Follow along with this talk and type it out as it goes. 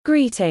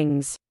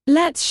Greetings.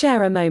 Let's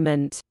share a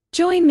moment.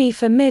 Join me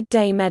for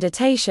midday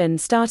meditation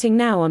starting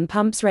now on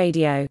Pumps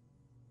Radio.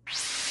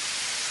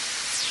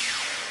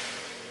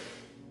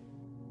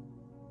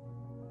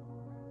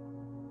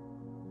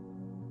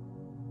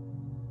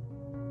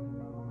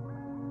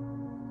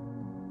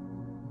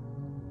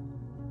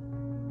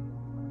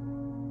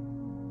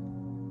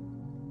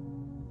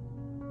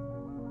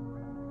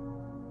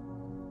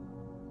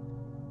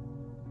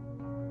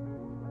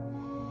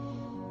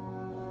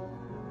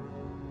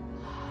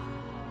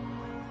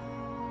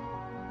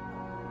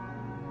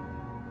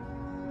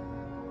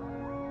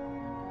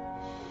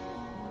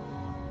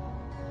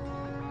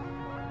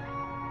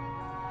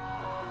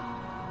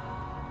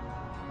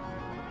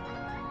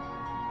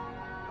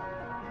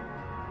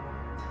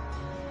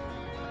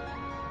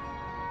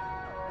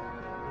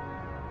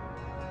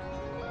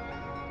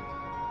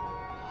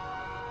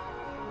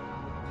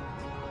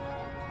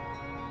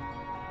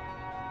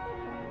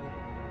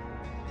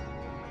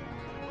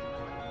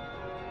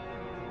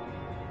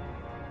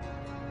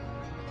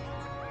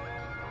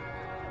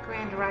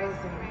 Grand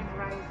Rising,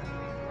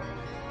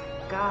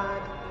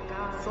 God,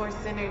 Source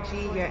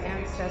Energy, your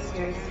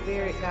ancestors,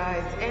 spirit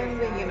guides, and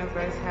the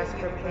universe has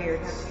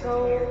prepared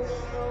so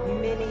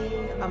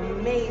many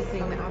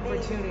amazing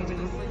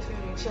opportunities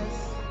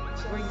just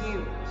for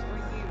you.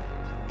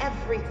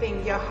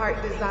 Everything your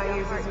heart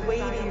desires is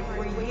waiting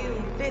for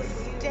you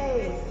this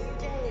day.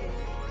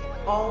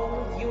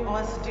 All you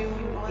must do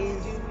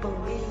is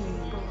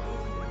believe.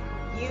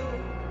 You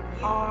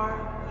are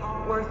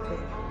worth it.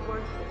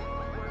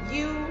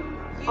 You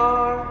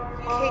are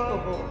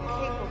capable.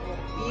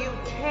 You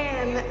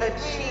can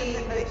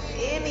achieve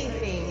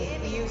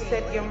anything you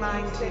set your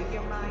mind to.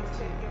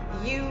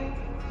 You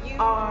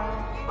are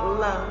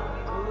love.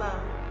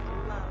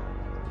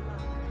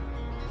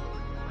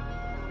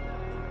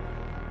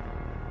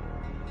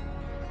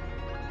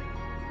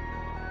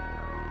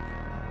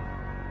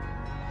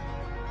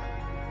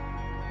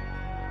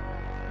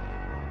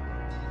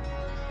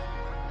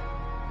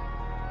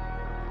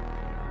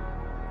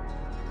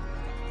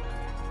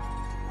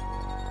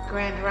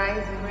 Grand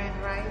Rising.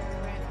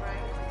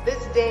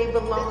 This day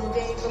belongs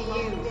to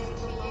you.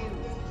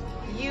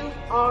 You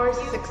are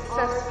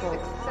successful.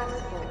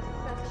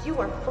 You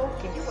are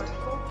focused.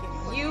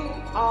 You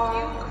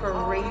are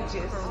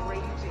courageous.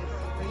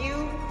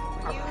 You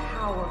are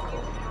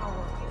powerful.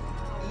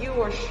 You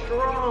are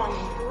strong.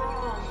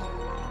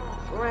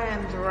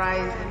 Grand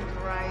Rising.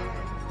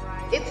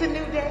 It's a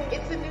new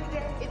day.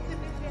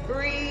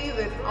 Breathe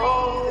it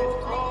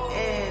all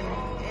in.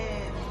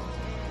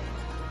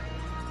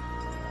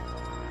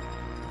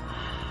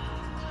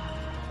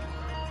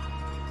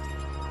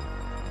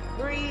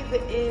 Breathe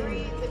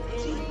in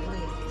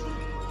deeply.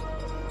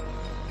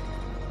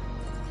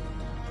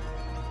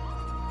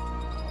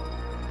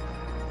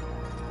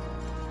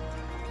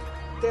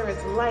 There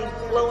is life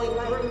flowing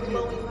through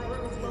you.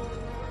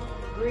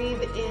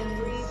 Breathe in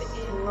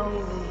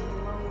slowly.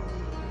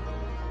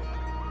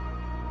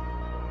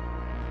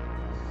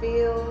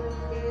 Feel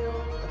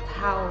the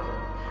power.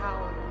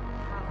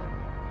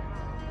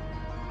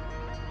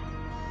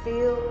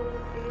 Feel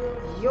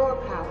your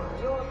power.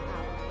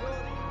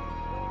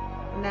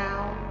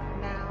 Now,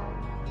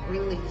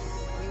 release.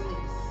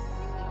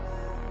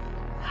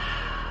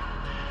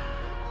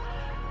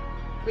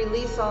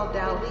 Release all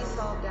doubts,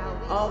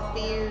 all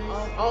fears,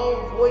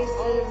 all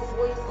voices.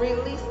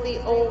 Release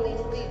the old,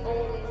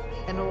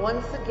 and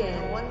once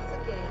again,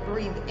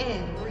 breathe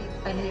in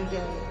a new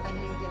day.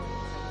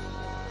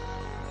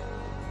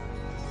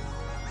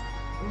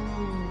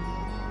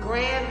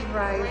 Grand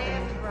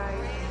Rising.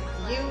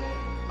 You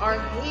are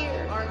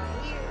here.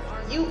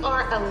 You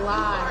are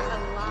alive.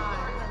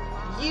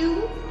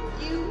 You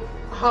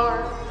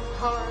are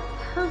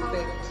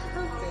perfect,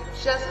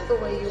 just the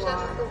way you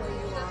are.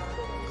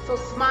 So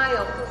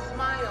smile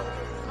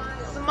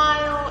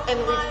and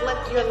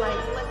reflect your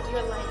light.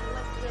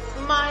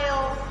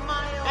 Smile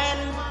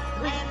and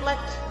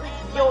reflect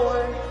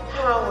your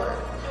power.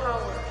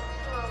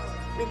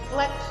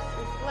 Reflect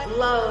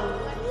love.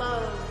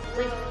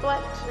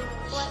 Reflect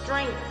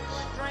strength.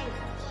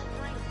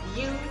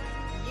 You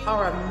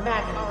are a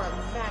magnet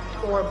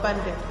for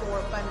abundance.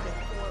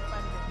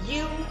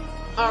 You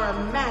are a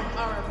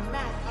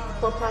magnet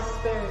for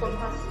prosperity.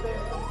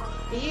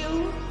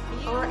 You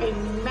are a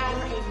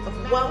magnet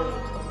of wealth.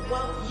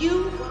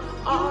 You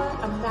are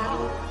a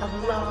magnet of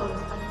love.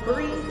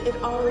 Breathe it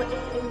all in.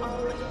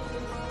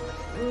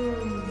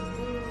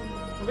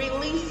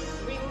 Release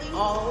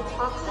all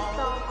toxic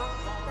thoughts.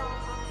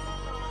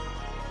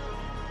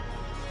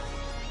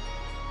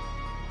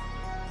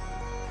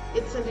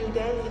 It's a new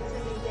day.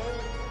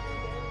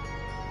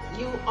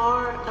 You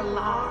are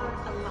alive.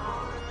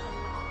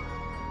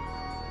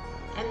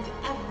 And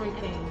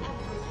everything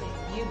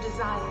you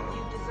desire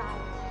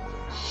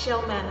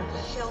shall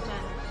manifest.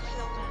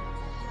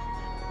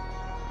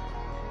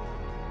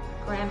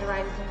 Grand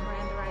Rising.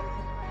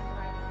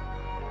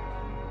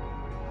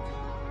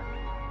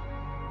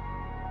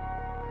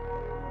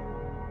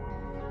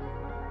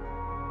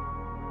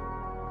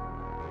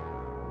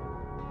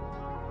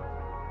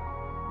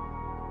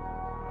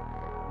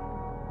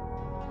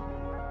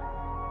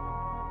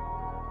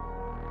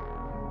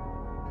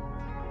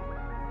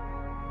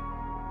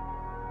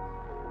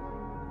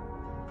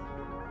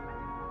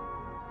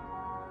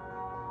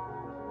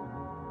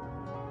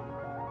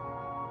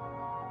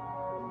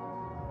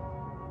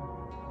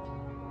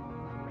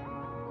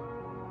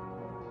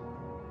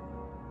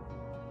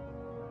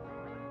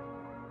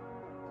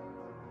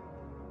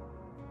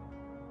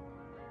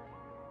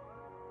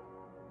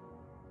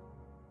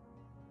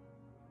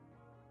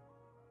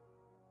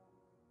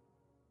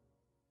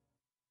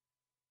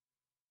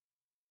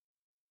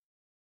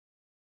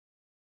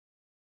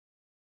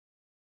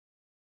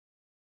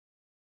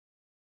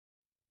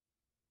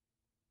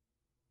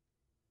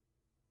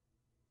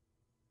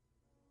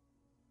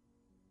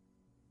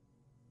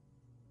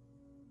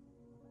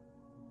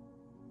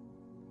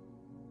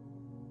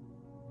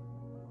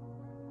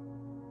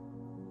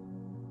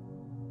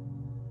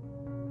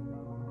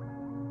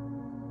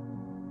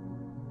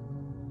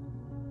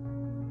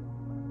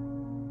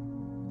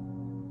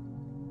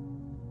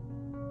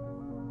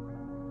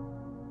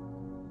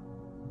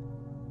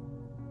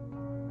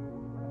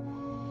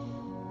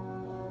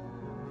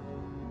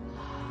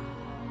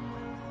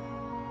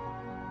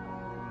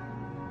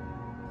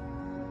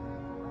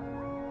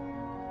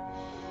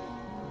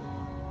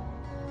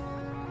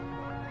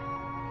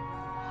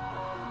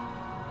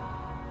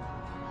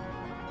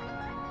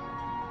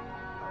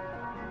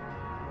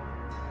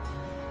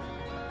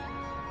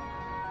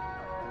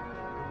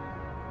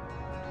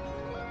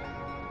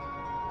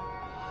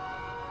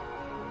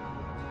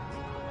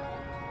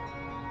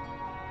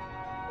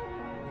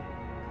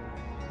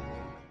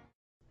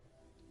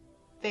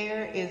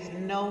 There is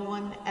no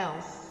one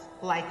else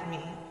like me.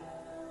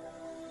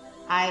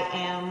 I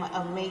am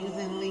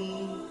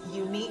amazingly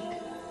unique.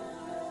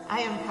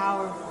 I am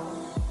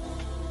powerful.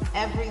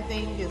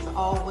 Everything is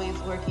always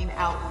working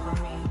out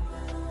for me.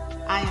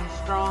 I am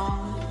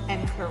strong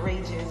and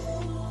courageous.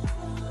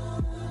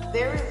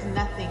 There is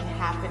nothing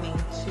happening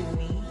to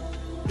me,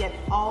 yet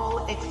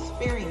all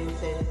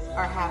experiences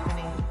are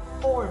happening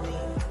for me.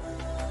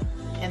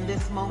 In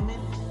this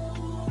moment,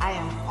 I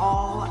am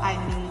all I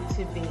need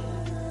to be.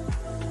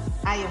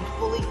 I am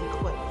fully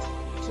equipped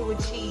to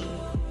achieve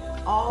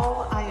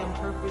all I am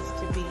purposed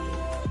to be,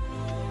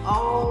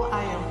 all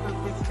I am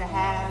purposed to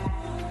have,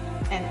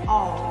 and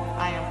all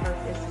I am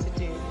purposed to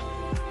do.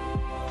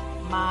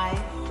 My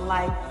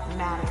life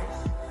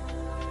matters.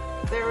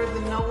 There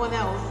is no one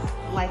else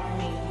like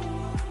me.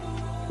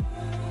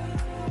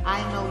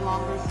 I no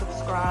longer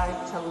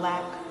subscribe to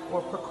lack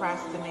or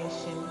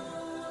procrastination.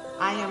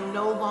 I am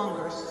no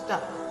longer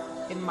stuck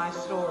in my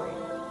story.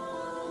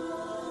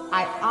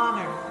 I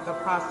honor the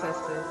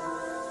processes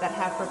that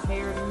have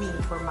prepared me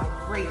for my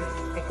greatest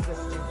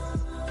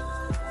existence.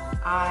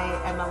 I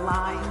am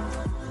aligned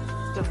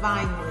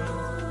divinely,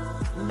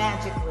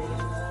 magically,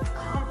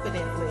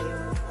 confidently,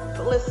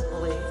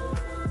 blissfully.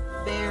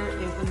 There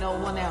is no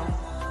one else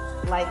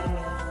like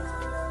me.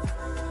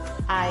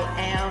 I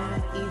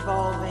am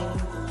evolving.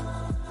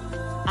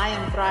 I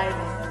am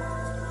thriving.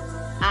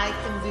 I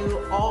can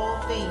do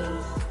all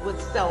things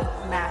with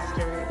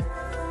self-mastery.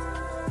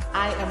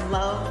 I am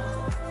loved.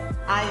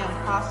 I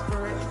am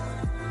prosperous.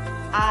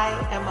 I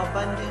am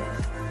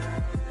abundant.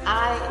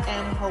 I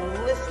am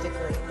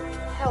holistically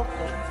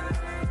healthy.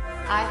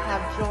 I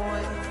have joy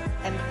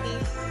and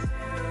peace.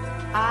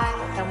 I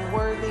am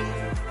worthy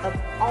of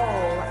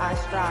all I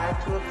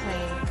strive to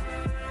obtain.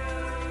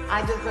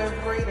 I deserve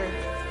greater.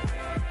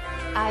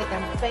 I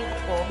am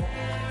thankful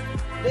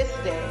this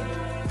day,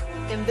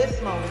 in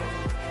this moment,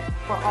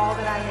 for all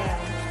that I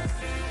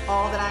am,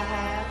 all that I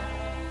have,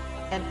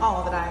 and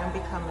all that I am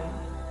becoming.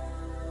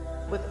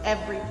 With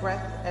every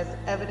breath as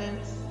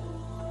evidence,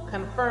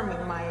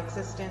 confirming my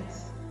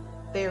existence,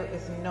 there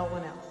is no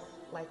one else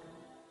like me.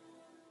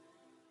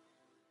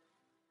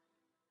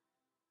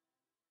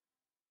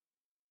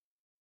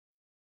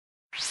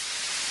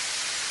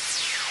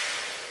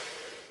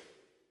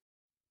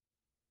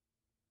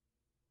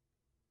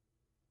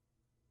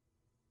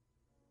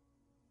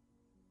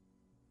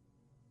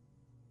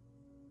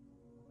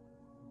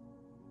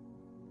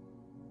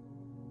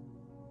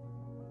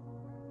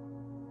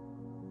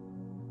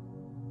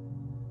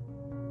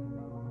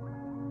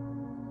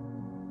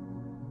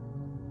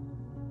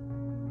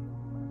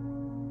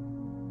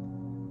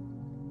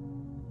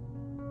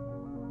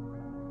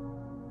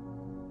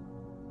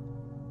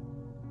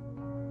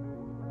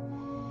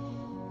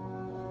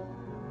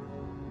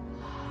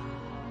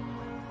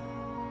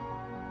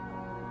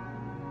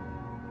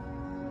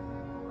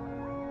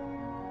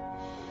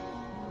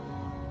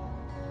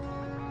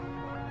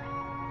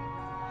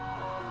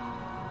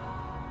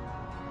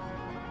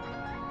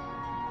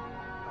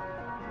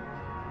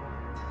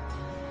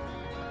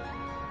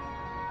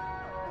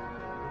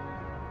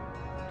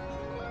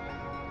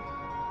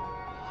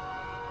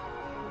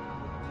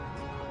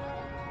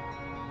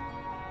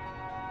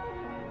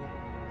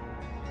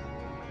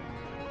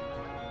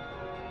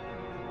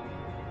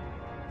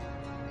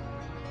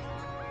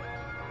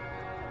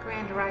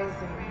 Grand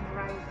Rising,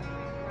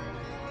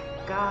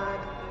 God,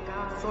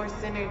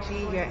 Source Energy,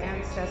 your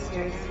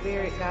ancestors,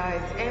 spirit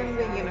guides, and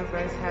the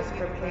universe has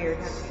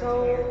prepared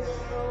so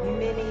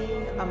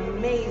many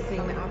amazing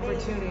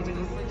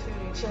opportunities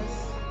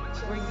just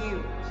for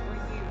you.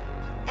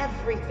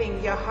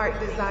 Everything your heart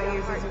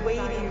desires is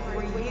waiting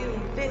for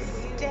you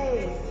this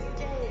day.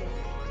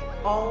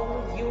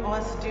 All you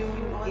must do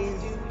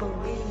is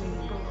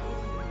believe.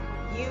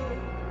 You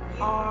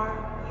are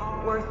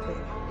worth it.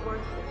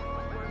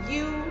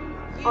 You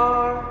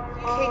are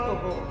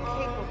capable.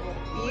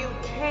 You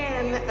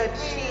can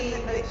achieve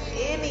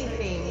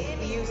anything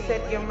you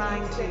set your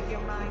mind to.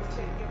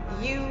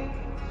 You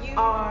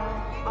are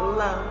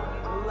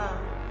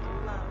loved.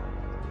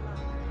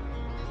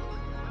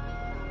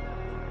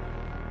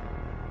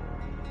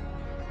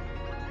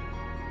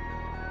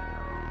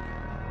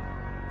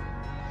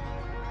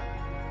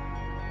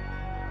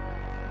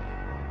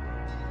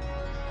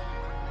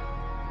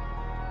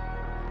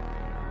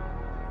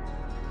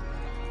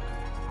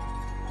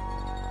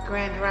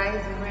 Grand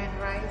Rising.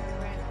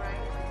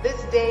 This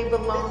day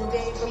belongs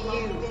to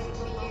you.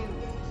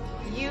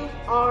 You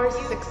are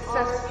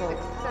successful.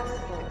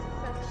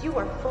 You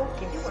are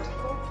focused.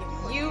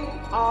 You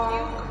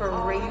are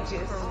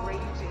courageous.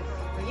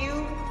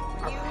 You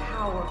are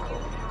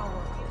powerful.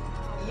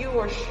 You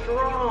are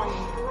strong.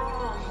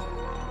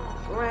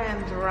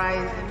 Grand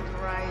Rising.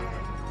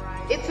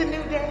 It's a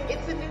new day.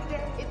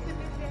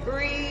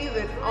 Breathe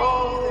it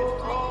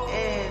all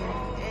in.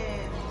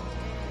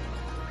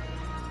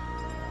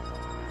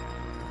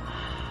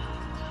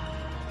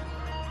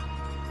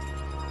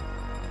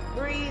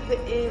 Breathe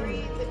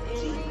in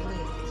deeply.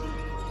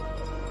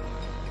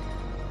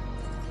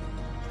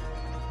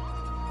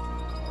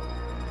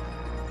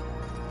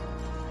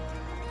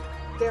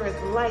 There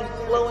is life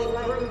flowing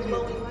through you.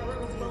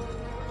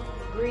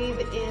 Breathe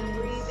in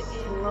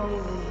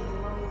slowly.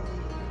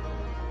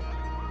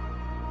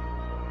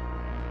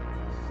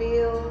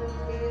 Feel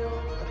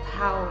the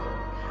power.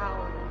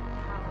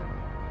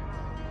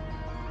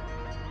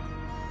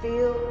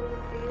 Feel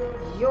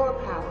your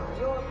power.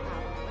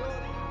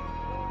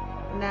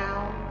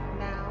 Now,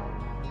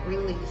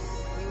 release.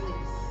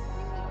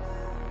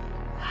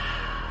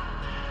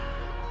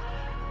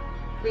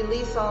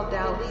 Release all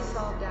doubts,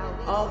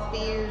 all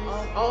fears,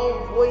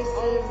 all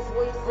voices.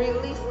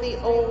 Release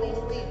the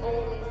old,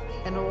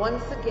 and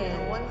once again,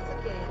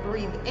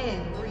 breathe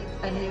in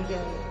a new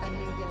day.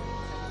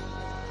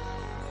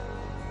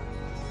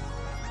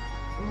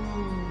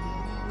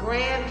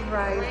 Grand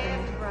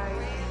rising.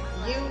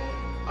 You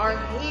are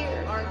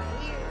here.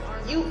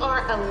 You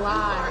are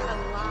alive.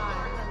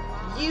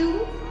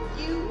 You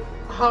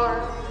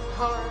are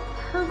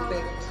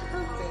perfect,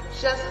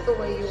 just the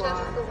way you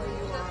are.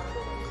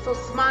 So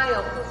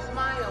smile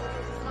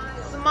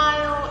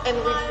and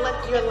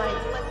reflect your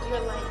light.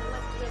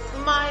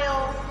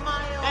 Smile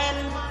and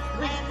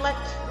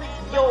reflect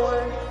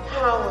your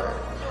power.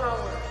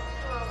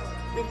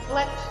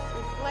 Reflect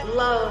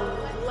love.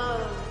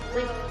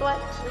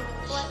 Reflect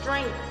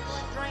strength.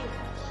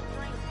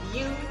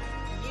 You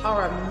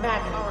are a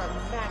magnet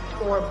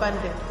for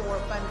abundance.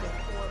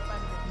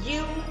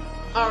 You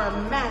are a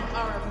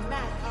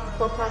magnet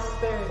for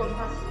prosperity.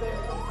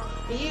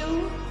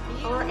 You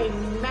are a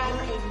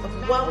magnet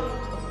of wealth.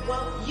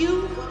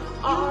 You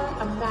are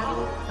a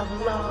magnet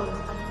of love.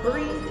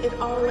 Breathe it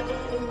all in.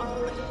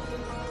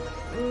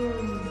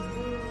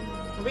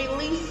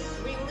 Release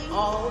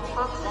all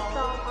toxic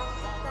thoughts.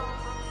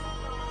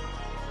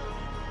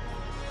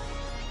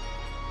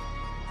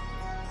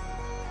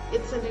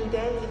 It's a new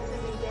day.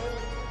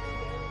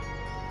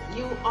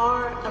 You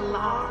are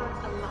alive.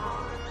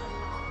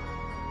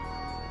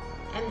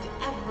 And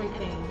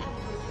everything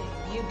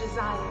you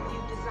desire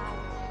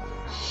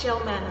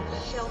shall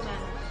manifest.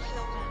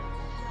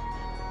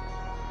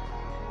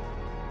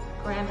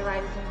 Grand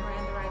rising.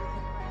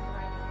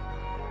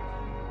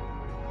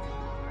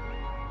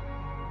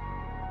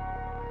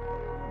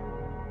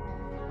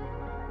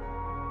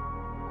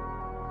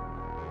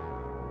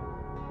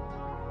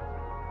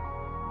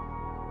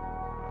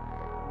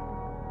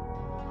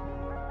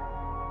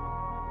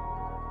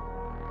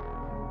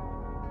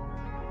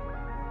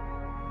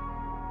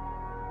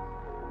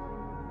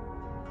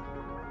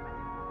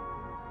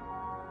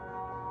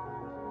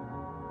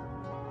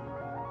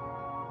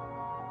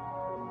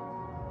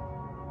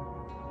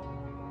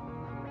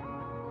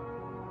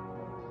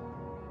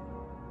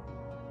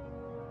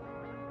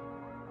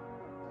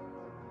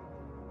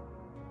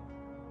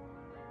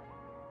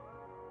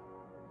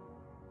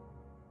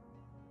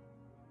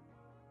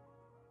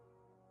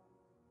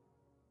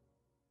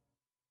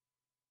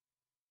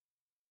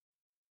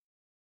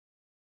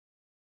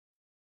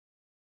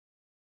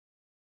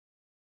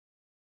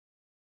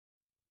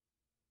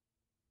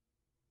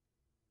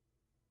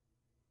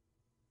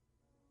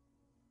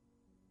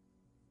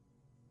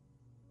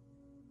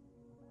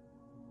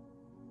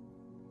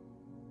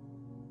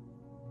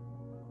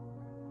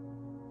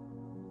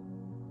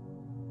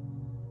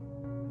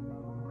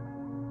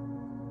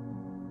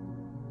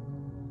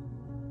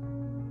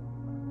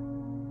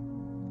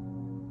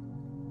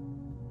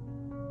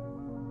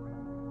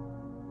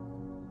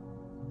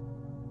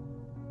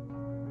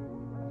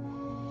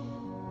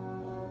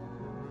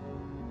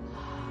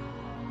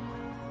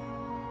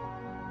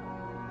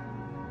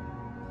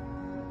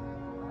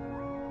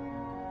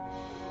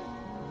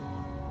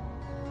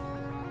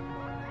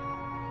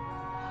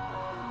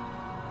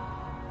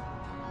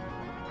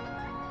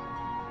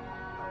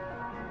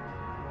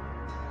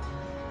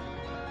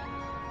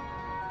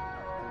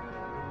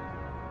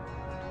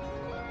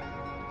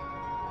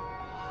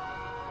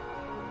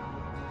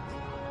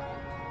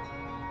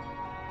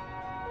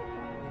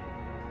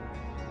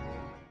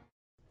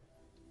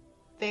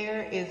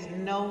 There is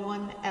no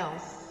one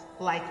else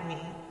like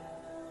me.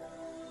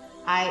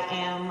 I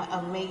am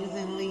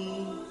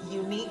amazingly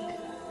unique.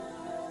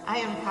 I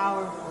am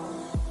powerful.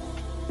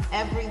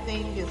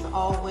 Everything is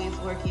always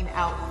working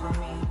out for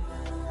me.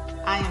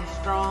 I am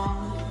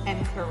strong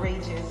and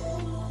courageous.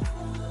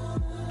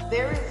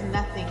 There is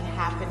nothing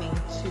happening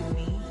to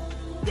me,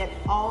 yet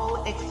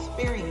all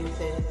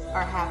experiences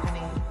are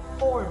happening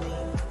for me.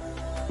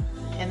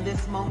 In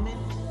this moment,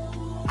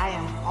 I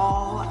am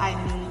all I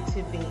need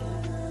to be.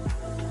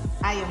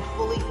 I am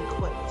fully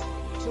equipped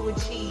to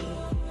achieve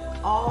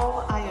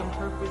all I am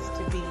purposed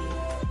to be,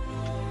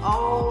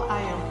 all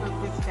I am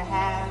purposed to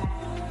have,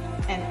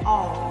 and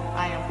all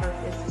I am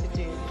purposed to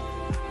do.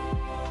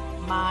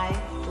 My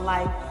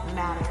life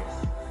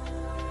matters.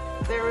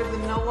 There is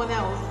no one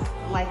else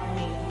like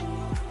me.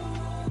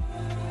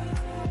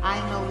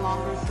 I no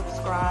longer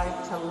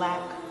subscribe to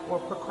lack or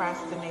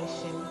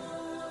procrastination.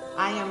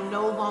 I am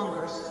no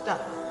longer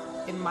stuck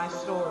in my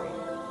story.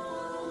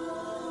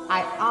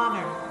 I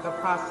honor the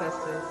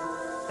processes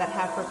that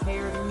have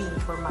prepared me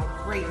for my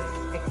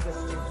greatest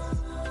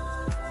existence.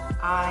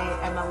 I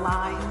am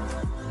aligned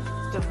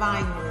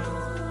divinely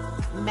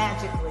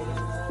magically,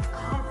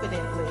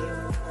 confidently,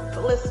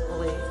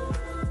 blissfully.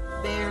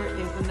 There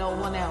is no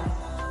one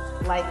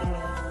else like me.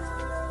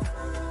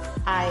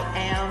 I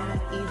am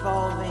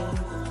evolving.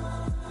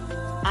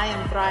 I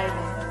am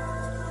thriving.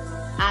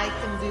 I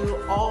can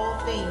do all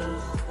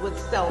things with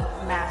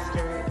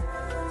self-mastery.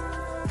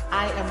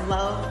 I am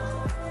loved.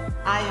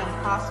 I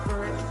am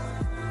prosperous.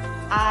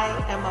 I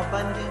am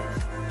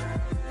abundant.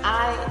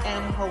 I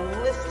am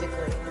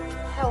holistically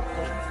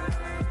healthy.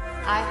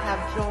 I have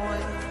joy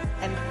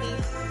and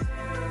peace.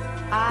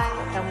 I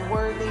am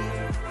worthy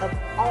of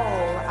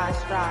all I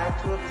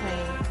strive to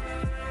obtain.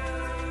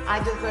 I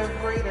deserve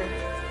greater.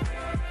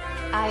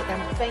 I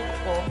am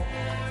thankful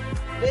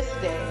this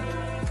day,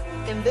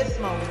 in this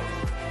moment,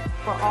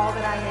 for all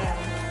that I am,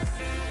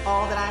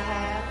 all that I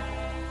have,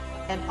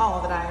 and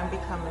all that I am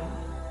becoming.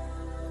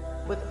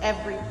 With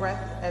every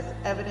breath as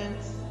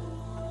evidence,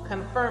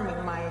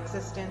 confirming my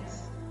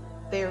existence,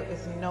 there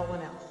is no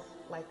one else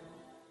like me.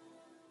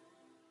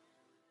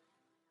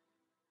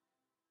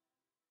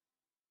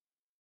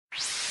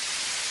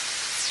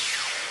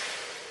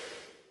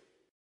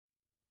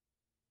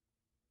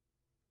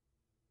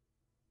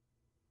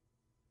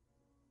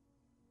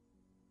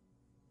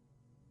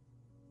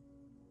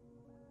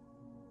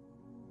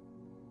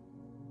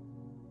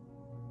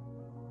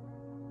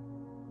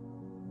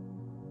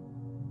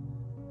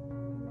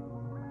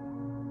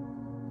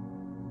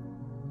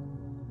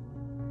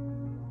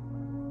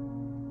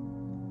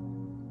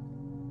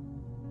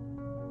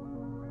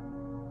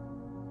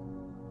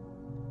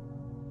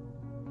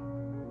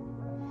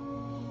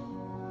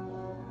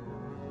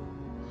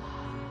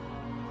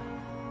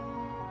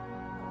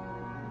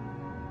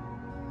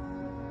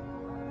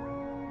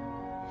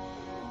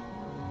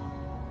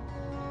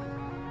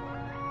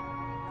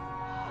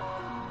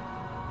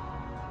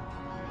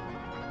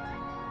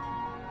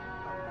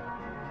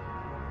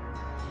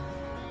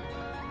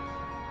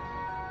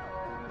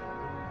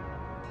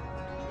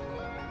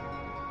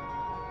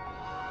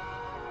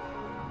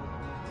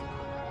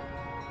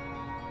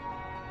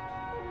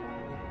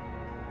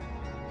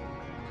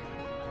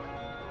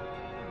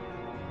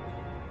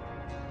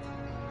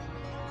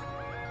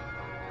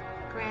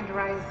 Grand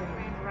Rising,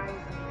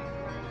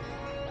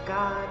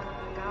 God,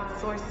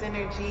 Source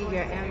Energy,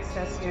 your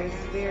ancestors,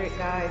 spirit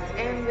guides,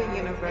 and the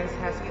universe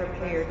has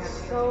prepared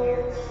so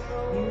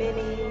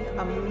many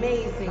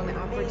amazing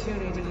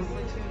opportunities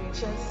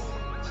just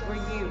for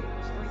you.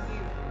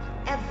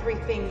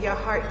 Everything your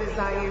heart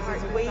desires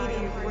is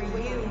waiting for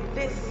you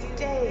this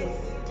day.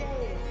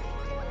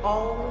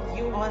 All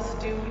you must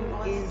do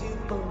is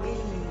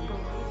believe.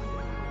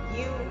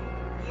 You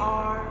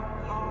are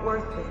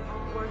worth it.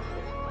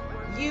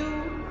 You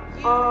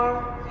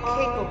are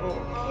capable.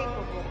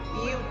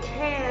 You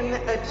can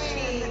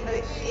achieve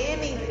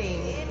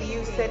anything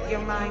you set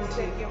your mind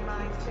to.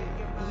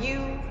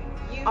 You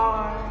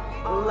are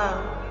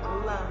loved.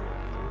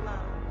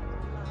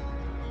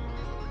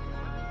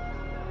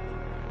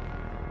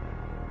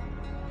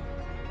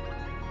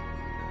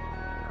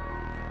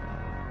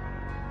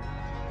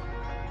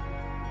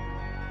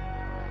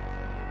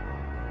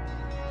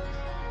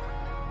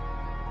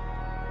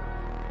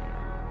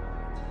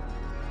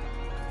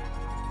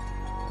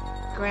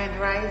 Grand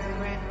Rising.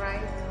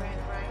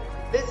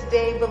 This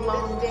day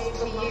belongs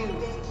to you.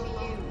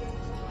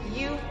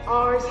 You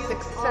are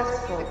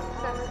successful.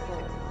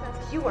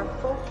 You are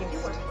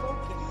focused.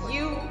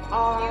 You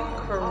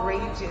are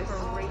courageous.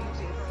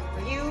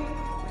 You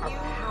are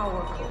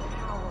powerful.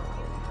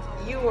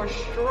 You are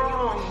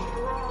strong.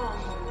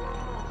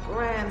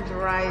 Grand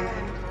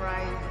Rising.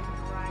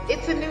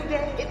 It's a new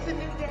day.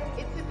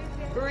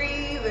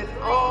 Breathe it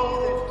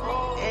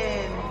all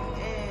in.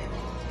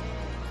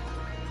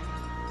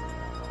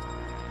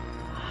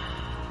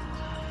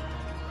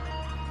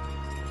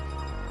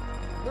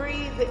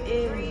 Breathe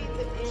in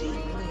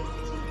deeply.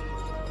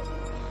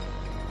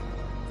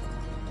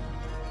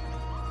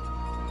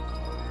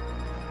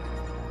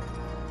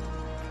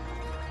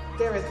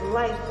 There is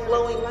life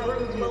flowing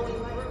through you.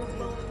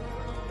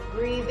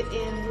 Breathe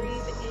in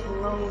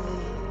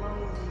slowly.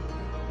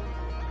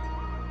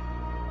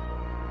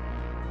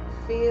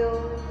 Feel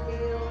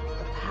the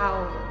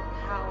power.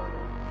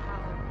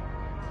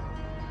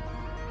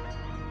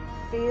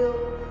 Feel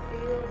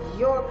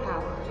your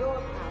power.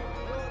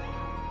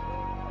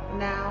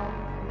 Now,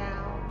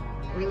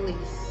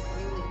 release.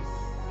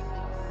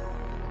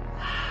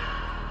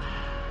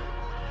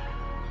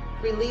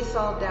 Release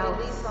all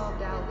doubts,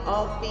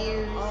 all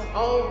fears,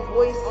 all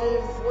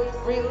voices.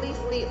 Release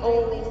the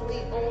old,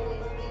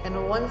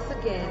 and once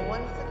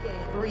again,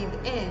 breathe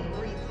in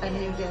a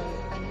new day.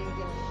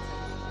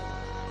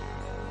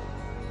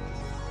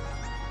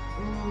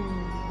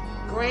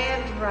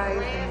 Grand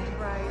Rising,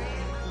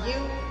 you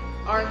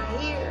are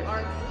here.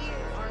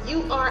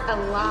 You are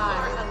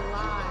alive.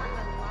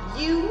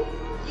 You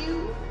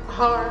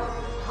are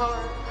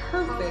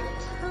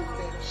perfect,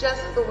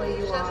 just the way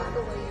you are.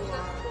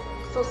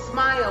 So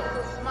smile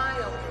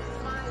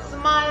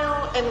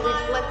and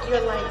reflect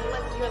your light.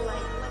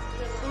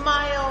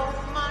 Smile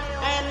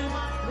and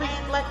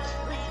reflect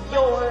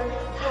your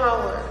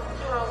power.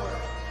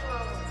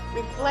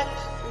 Reflect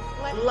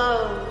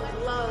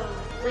love,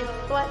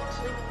 reflect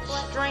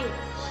strength.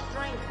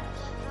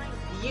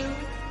 You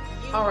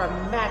are a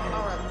magnet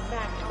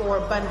for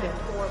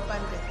abundance.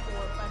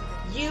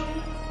 You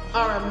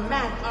are a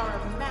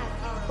magnet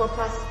for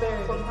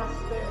prosperity.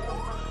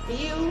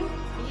 You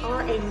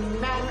are a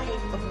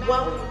magnet of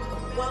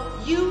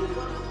wealth. You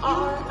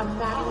are a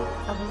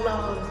magnet of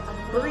love.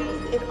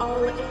 Breathe it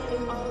all in.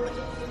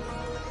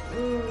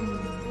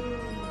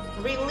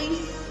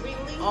 Release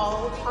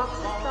all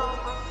toxic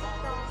thoughts.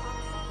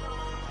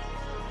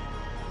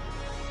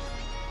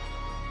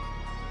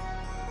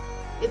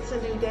 It's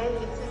a new day.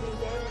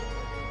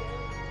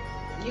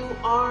 You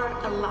are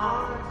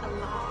alive.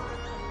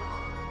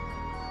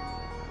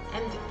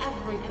 And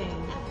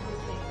everything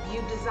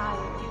you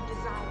desire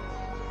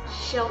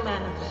shall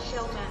manifest.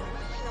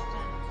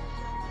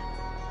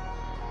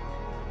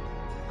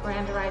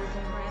 Grand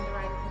rising.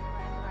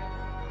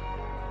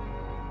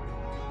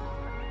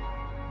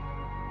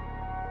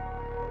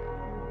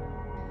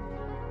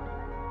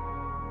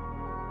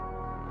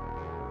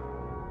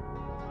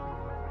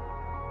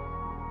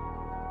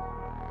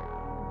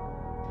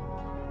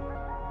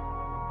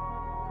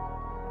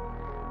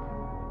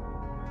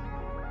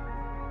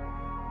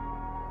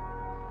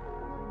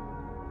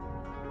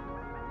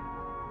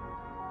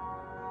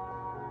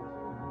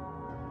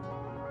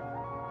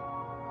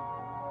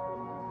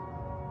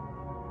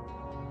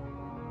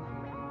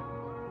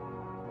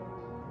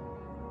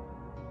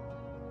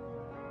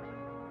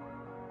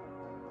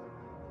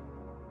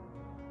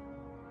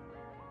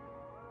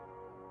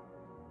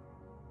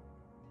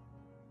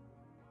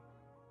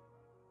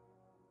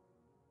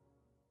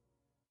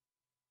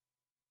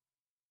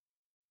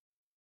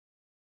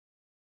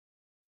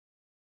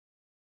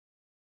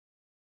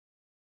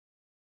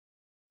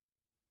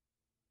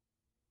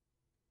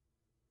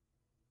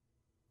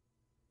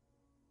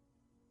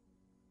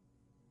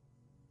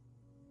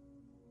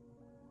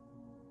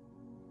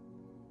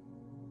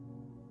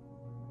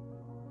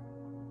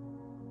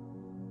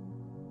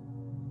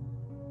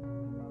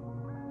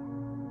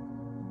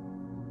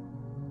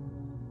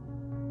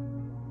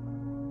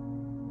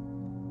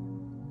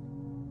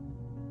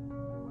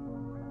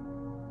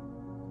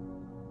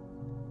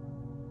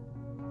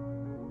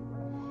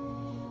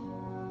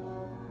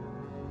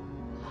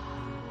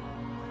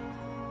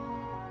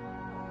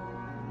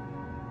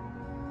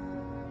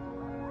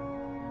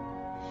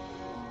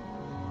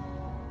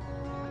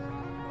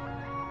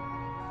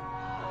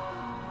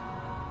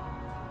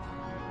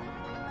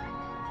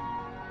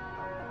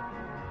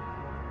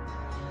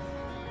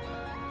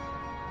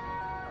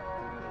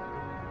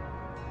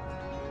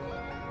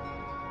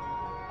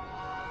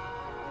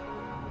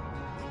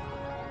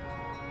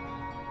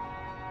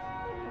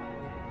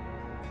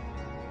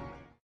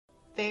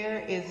 There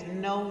is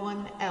no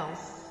one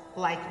else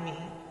like me.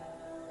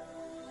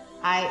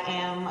 I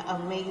am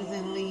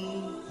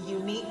amazingly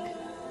unique.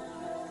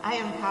 I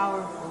am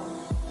powerful.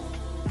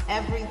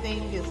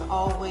 Everything is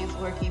always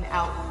working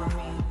out for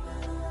me.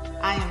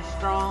 I am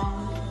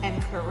strong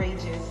and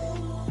courageous.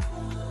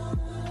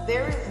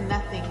 There is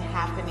nothing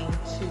happening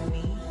to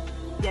me,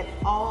 yet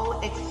all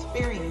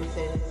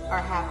experiences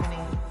are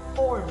happening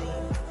for me.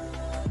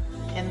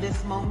 In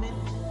this moment,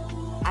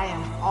 I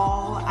am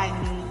all I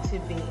need to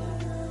be.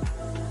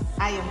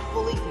 I am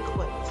fully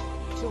equipped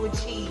to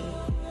achieve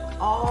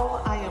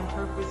all I am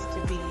purposed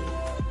to be,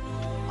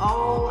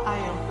 all I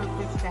am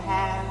purposed to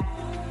have,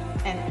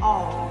 and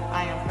all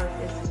I am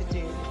purposed to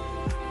do.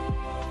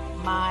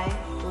 My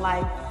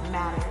life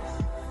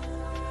matters.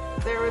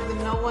 There is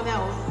no one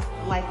else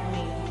like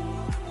me.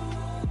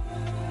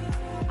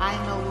 I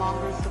no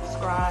longer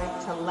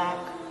subscribe to lack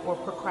or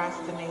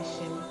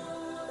procrastination.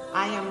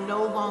 I am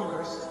no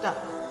longer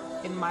stuck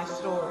in my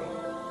story.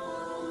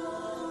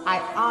 I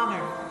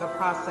honor the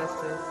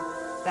processes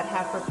that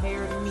have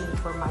prepared me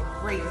for my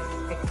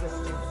greatest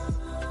existence.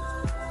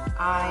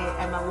 I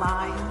am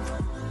aligned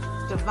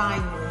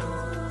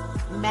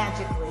divinely,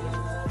 magically,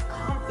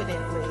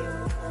 confidently,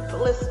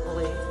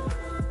 blissfully.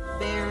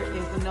 There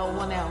is no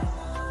one else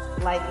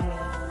like me.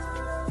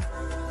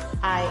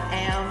 I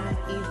am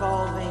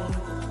evolving.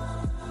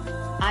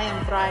 I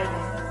am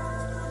thriving.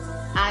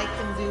 I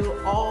can do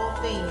all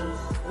things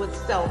with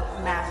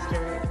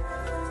self-mastery.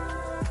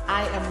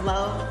 I am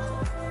loved.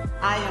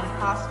 I am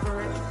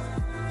prosperous.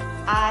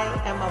 I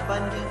am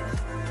abundant.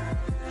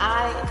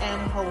 I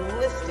am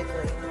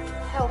holistically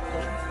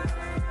healthy.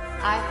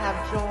 I have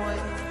joy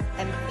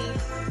and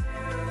peace.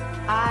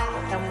 I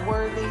am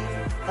worthy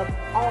of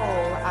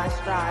all I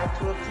strive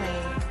to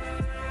obtain.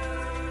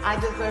 I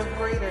deserve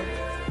greater.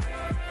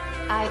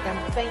 I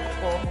am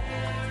thankful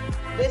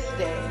this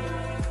day,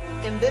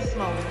 in this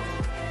moment,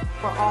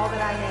 for all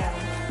that I am,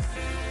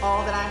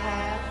 all that I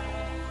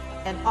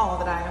have, and all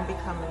that I am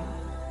becoming.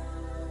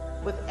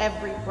 With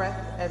every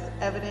breath as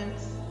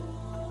evidence,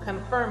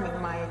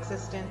 confirming my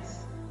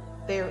existence,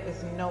 there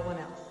is no one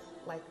else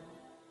like me.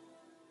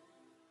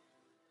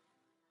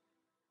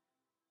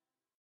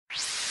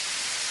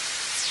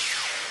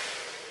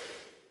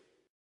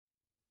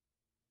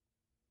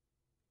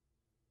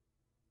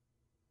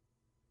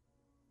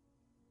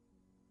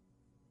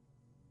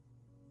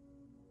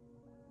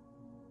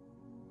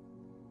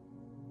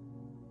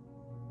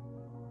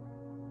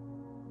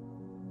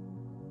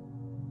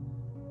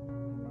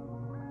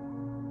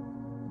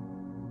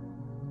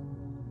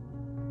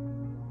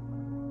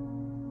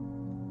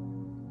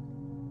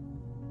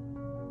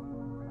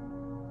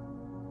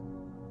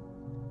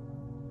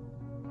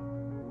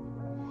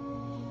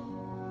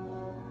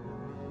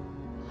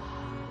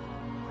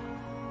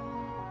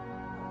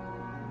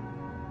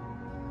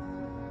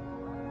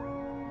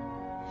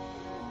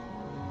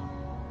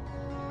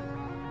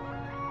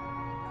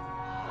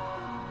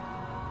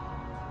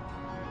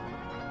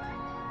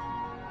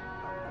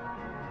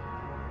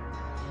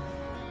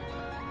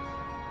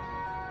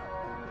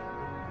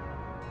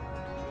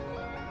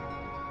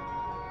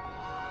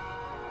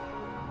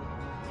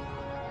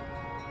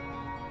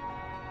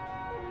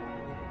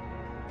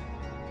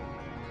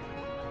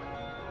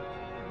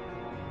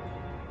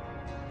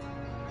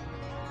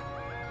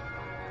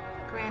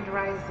 Grand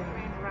Rising.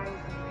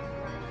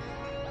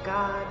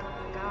 God,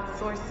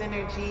 Source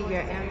Energy,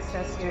 your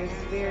ancestors,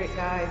 spirit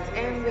guides,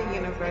 and the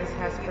universe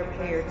has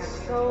prepared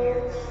so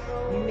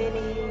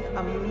many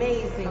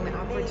amazing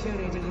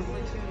opportunities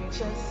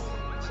just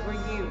for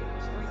you.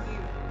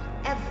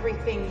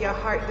 Everything your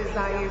heart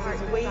desires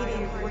is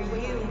waiting for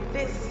you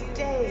this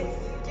day.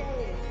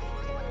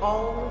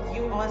 All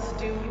you must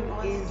do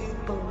is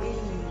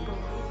believe.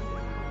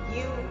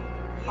 You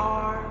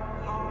are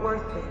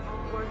worth it.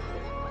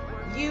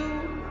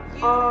 You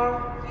are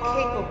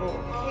capable.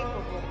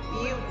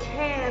 You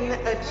can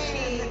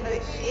achieve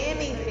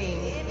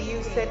anything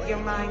you set your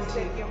mind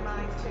to.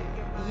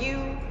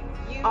 You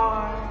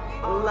are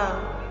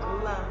love.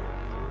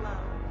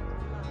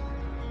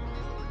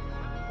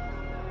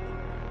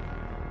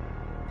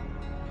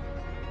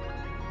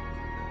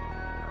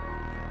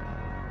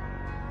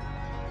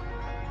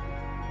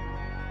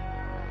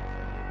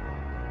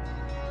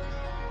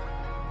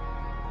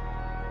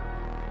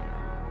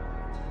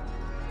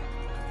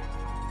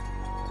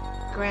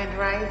 Grand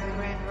Rising.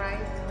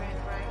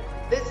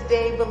 This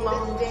day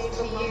belongs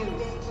to you.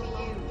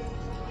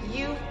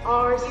 You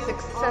are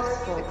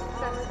successful.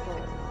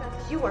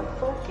 You are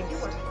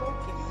focused.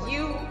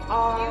 You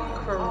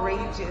are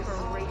courageous.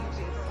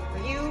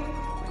 You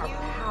are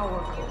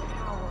powerful.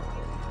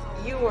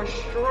 You are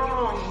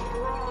strong.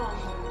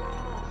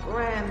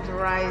 Grand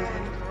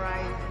Rising.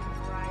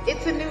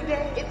 It's a new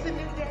day.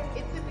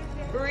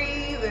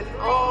 Breathe it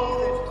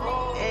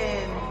all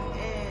in.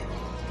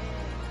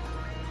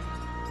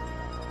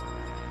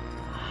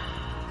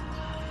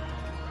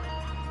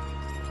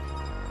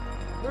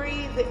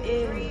 Breathe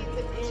in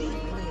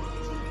deeply.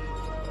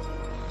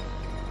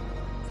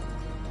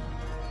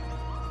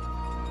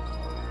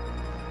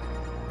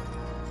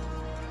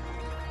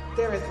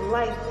 There is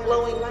life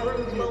flowing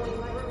through you.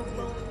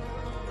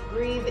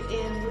 Breathe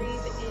in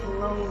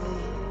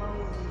slowly.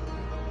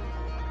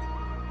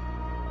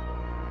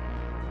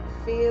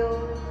 Feel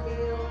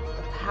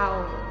the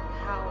power.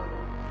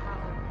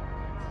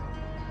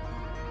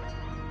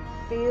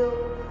 Feel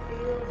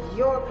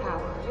your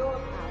power.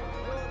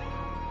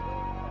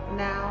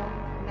 Now,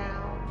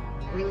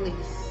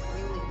 release.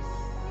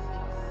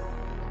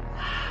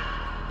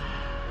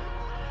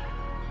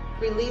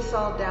 Release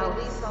all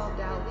doubts,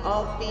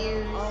 all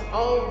fears,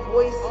 all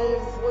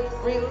voices.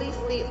 Release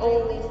the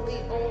old,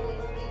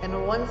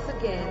 and once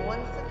again,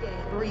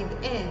 breathe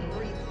in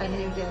a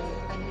new day.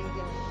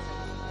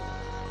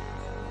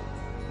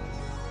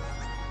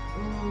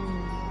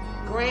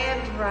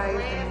 Grand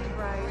Rising.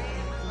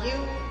 You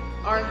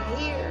are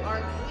here.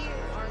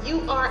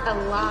 You are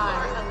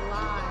alive.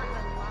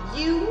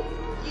 You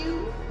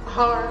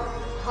are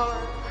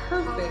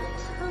perfect,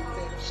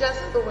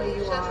 just the way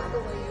you are.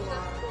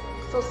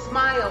 So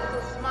smile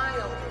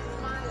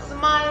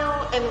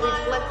and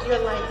reflect your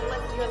light.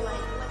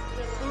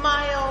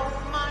 Smile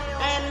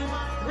and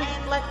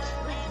reflect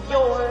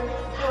your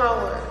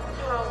power.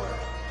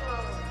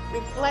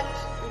 Reflect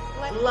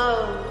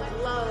love.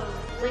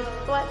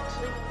 Reflect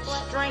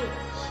strength.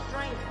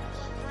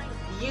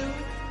 You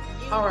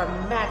are a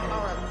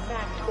magnet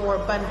for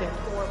abundance.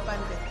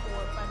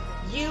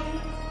 You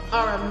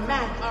are a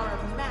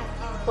magnet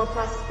for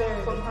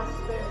prosperity.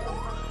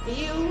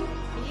 You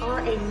are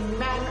a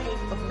magnet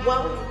of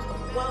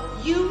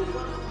wealth. You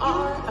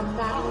are a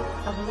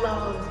magnet of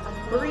love.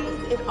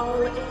 Breathe it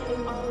all in.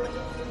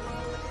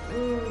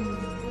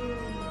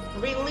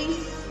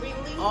 Release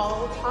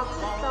all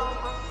toxic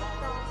thoughts.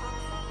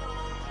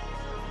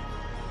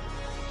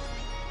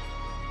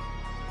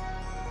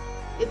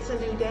 It's a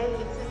new day.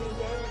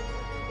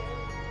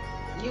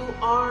 You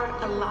are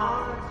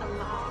alive.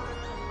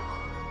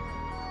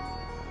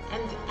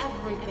 And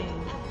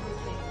everything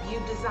you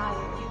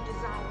desire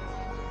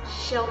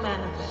shall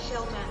manifest.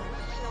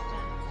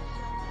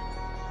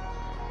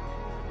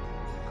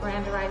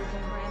 Grand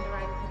Rising.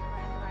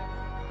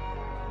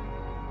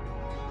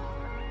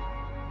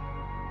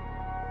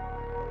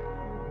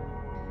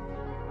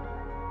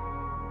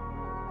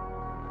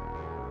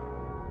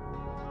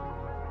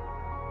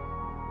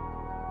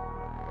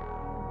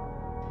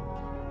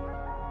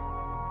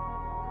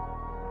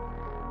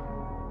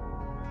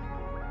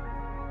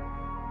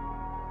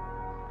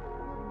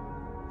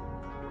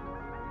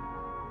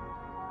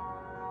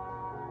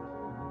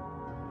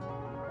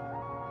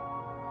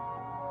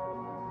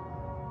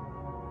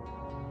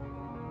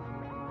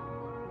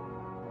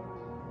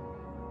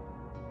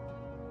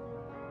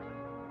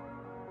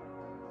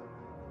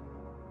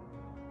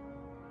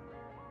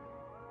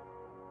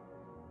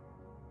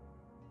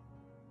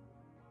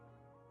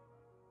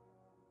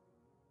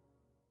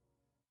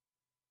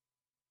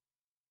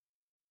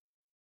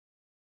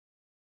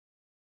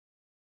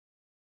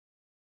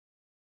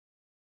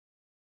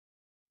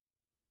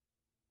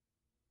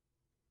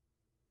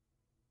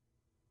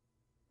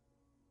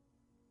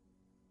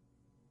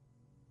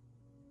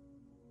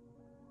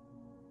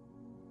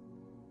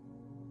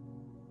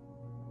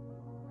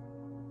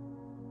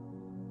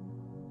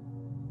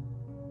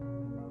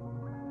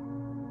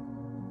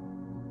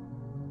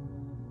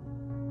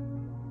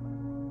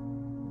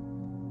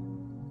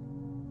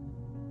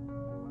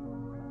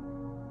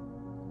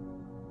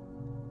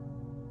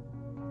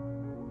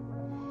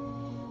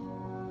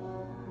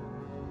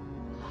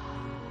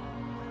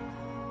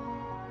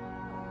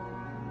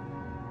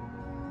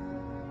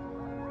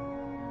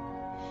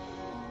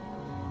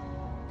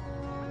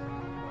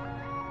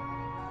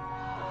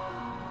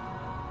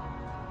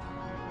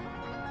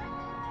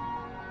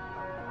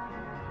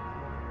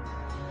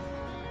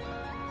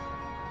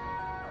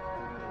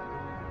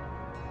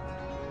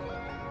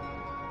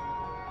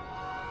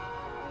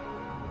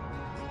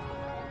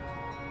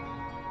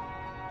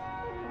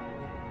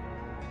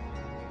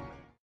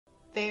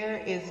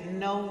 There is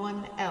no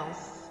one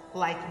else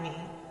like me.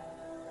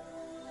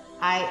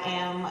 I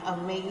am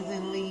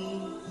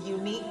amazingly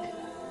unique.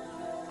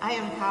 I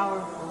am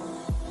powerful.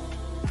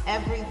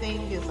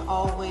 Everything is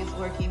always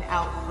working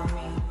out for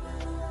me.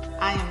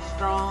 I am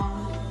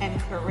strong and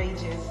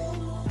courageous.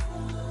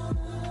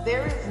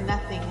 There is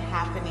nothing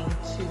happening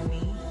to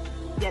me,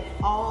 yet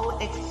all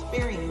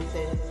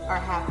experiences are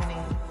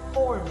happening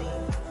for me.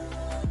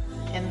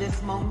 In this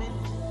moment,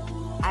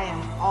 I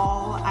am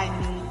all I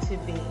need to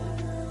be.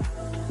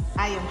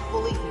 I am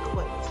fully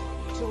equipped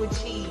to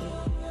achieve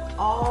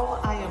all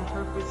I am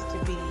purposed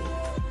to be,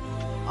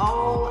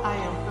 all I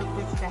am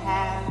purposed to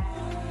have,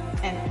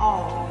 and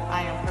all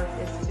I am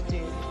purposed to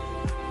do.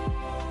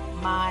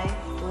 My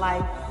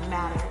life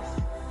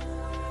matters.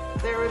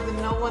 There is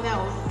no one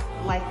else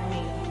like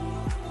me.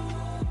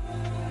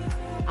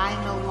 I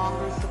no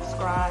longer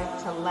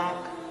subscribe to lack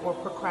or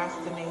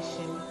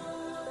procrastination.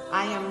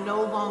 I am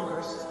no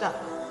longer stuck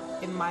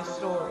in my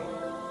story.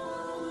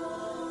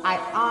 I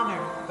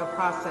honor the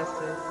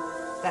processes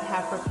that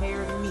have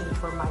prepared me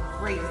for my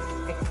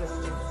greatest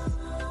existence.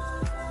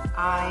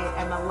 I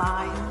am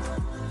aligned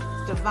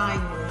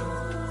divinely,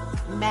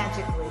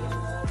 magically,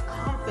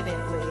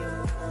 confidently,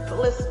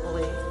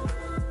 blissfully.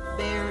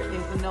 There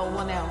is no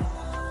one else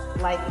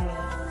like me.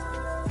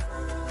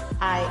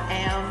 I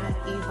am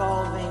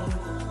evolving.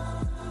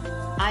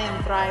 I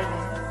am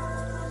thriving.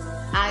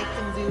 I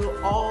can do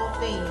all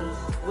things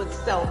with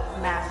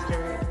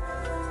self-mastery.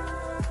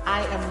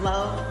 I am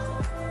loved.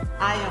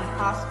 I am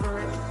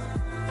prosperous.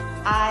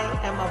 I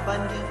am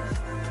abundant.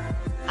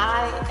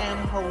 I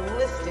am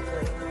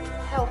holistically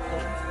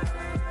healthy.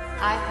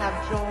 I have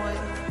joy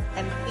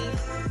and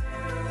peace.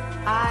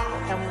 I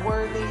am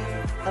worthy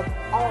of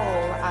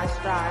all I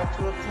strive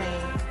to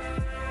obtain.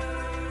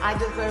 I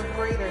deserve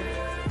greater.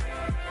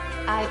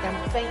 I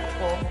am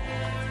thankful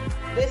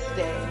this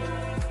day,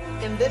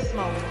 in this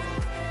moment,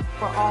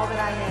 for all that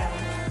I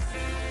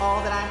am,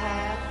 all that I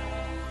have,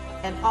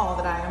 and all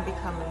that I am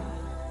becoming.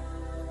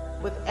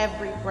 With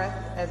every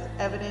breath as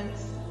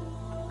evidence,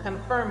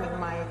 confirming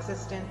my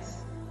existence,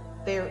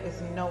 there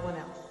is no one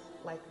else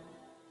like me.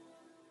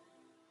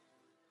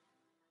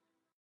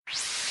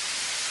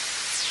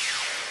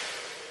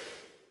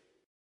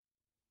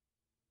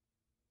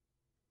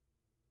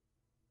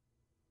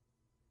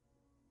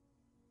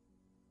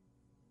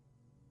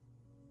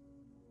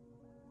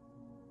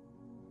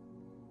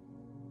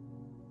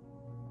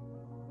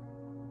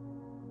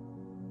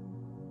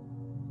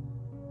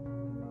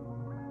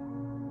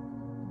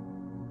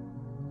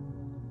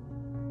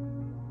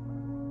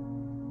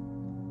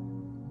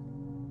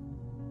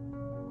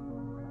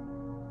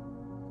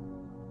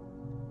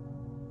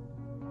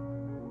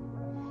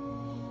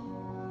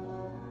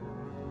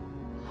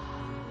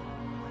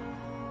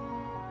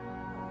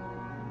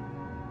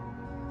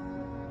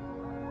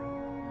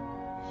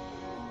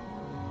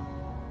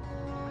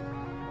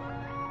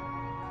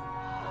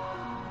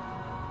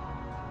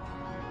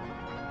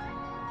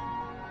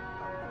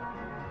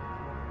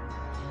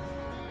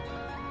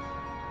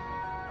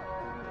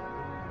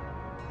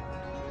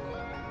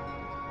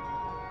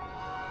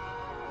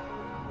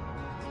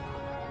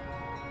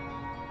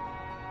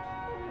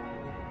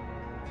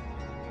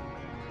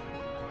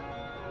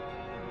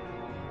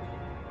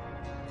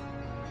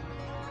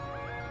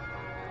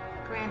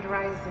 Grand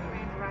Rising,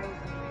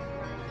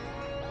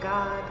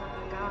 God,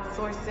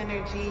 Source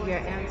Energy, your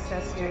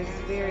ancestors,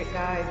 spirit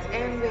guides,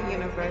 and the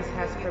universe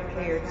has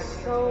prepared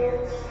so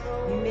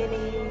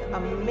many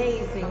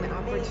amazing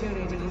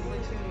opportunities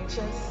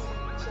just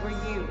for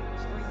you.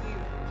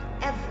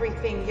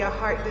 Everything your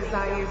heart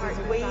desires is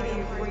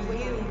waiting for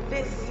you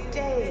this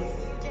day.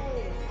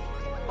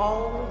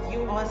 All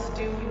you must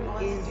do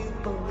is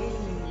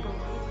believe.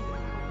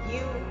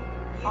 You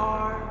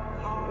are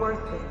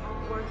worth it.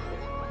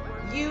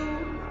 You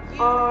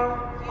are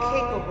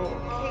capable.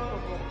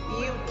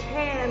 You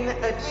can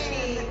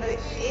achieve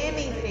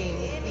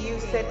anything you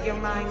set your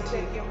mind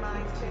to.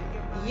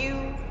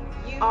 You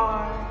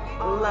are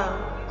love.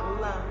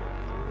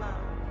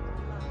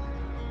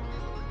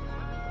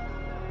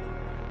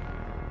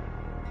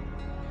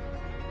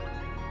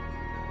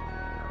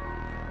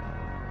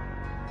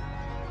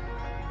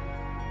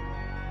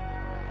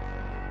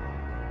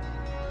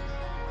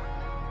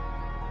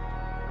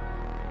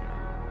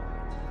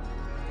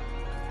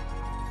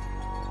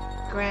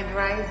 Grand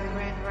Rising.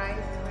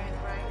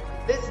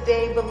 This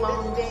day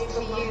belongs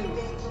to you.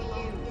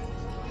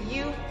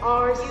 You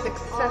are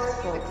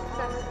successful.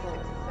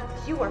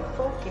 You are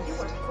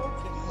focused.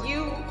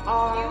 You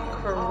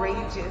are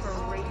courageous.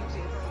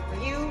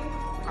 You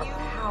are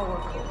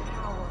powerful.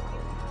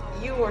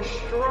 You are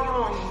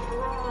strong.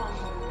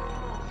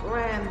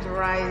 Grand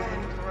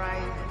Rising.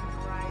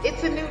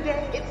 It's a new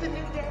day.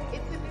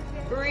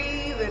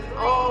 Breathe it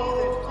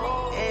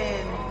all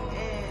in.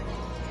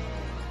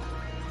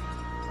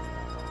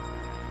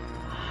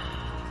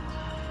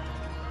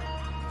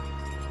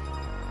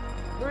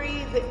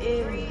 Breathe in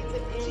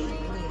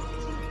deeply.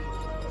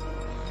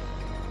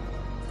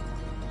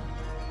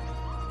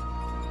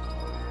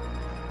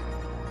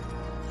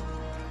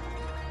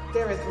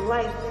 There is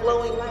life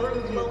flowing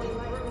through you.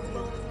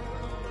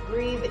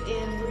 Breathe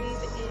in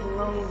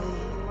slowly.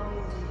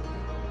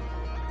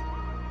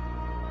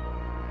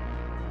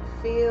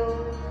 Feel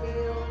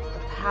the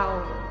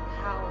power.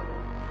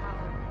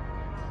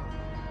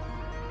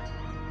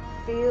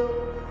 Feel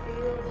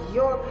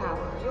your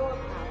power.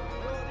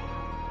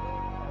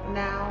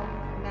 Now,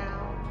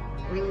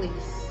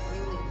 release.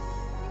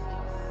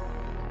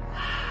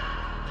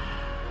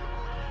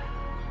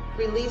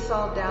 Release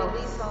all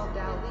doubts,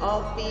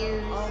 all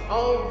fears,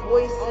 all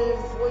voices.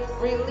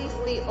 Release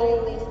the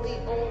old,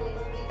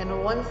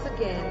 and once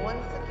again,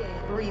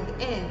 breathe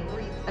in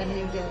a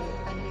new day.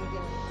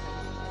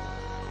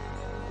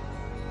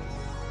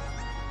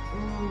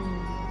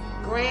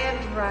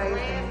 Grand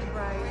rising.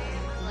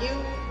 You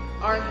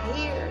are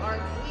here.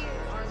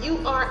 You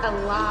are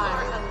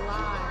alive.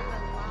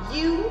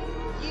 You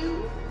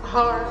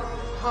are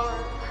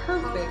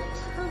perfect,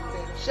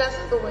 just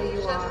the way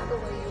you are.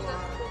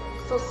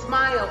 So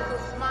smile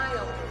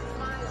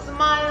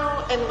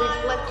and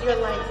reflect your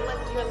light.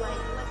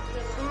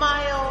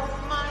 Smile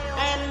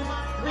and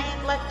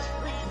reflect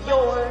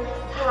your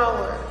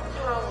power.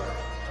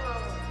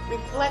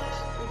 Reflect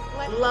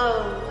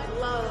love.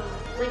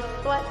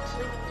 Reflect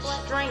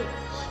strength.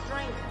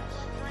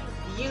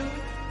 You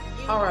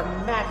are a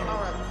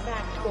magnet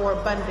for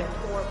abundance.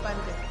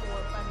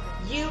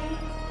 You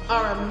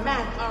are a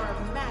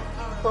magnet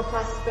for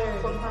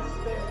prosperity.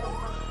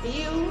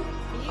 You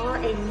are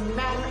a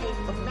magnet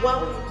of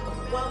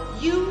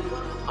wealth. You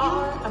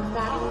are a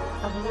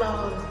magnet of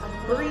love.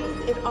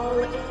 Breathe it all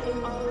in.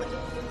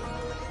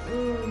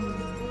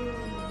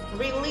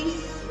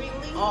 Release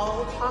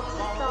all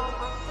toxic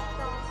thoughts.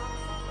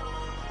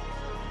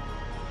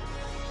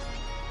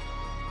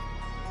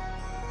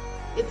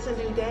 It's a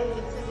new day.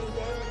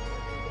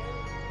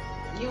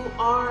 You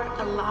are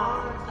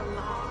alive.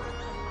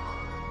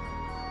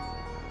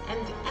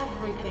 And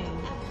everything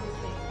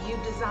you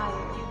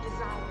desire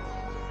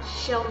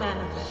shall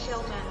manifest.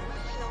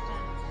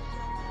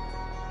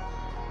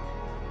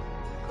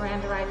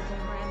 Grand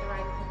rising.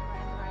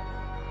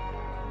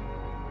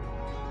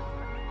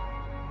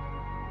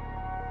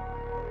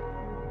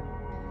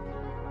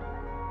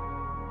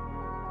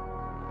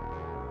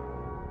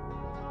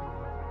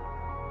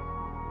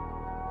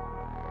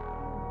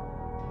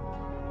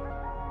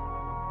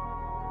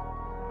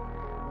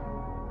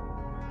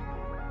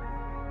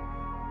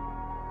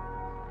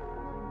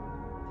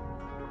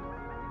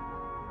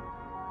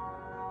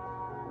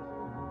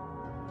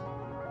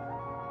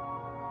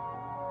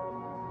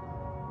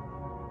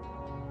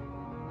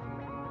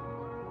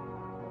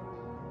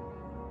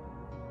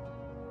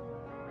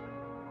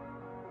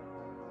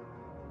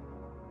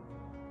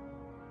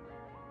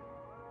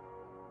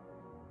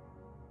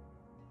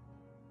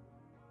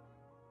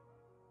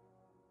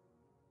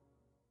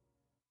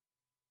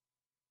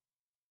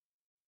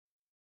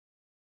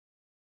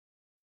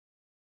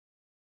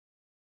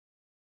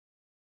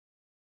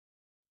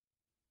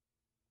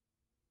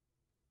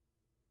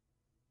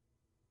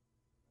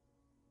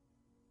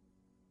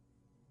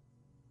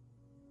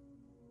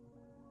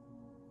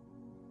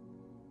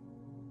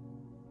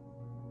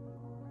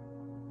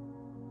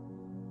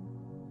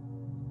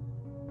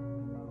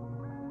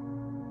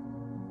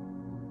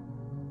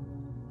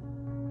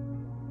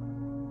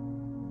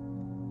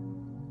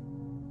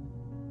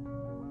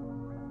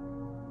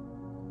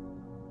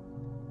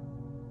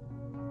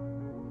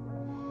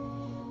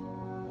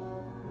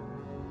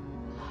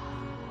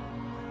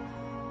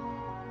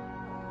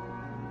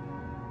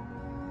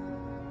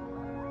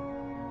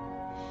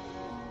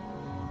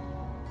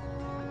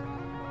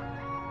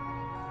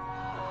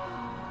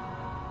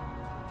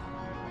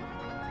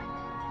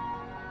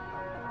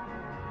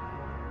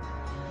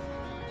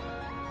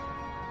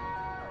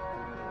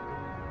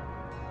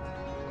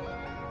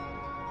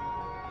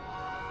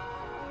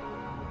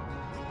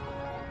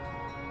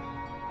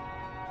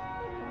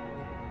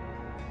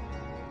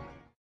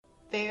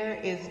 There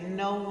is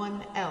no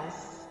one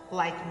else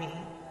like me.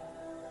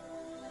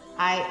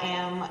 I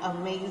am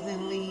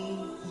amazingly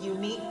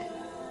unique.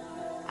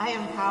 I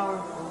am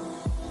powerful.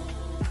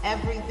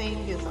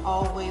 Everything is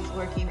always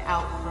working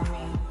out for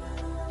me.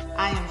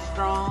 I am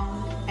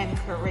strong and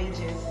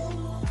courageous.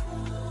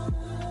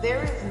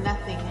 There is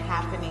nothing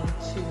happening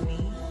to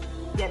me,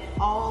 yet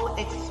all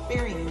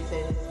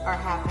experiences are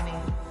happening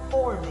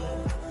for me.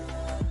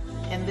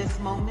 In this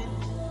moment,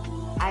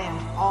 I am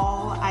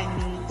all I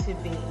need to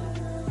be.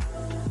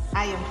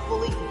 I am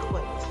fully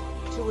equipped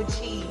to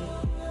achieve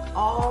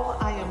all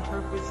I am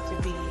purposed to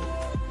be,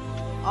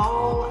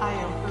 all I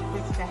am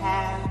purposed to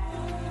have,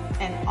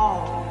 and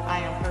all I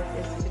am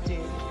purposed to do.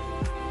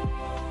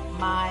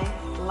 My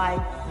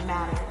life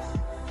matters.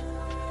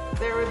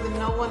 There is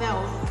no one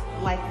else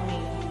like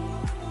me.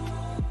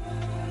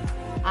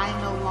 I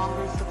no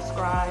longer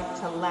subscribe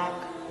to lack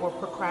or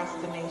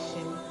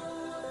procrastination.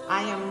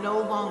 I am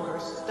no longer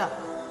stuck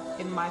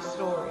in my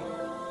story.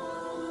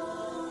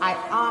 I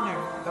honor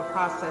the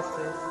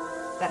processes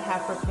that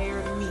have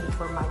prepared me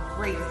for my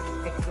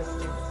greatest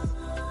existence.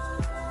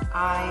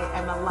 I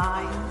am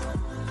aligned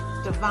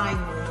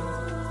divinely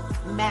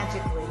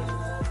magically,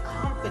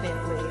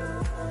 confidently,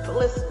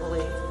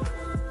 blissfully.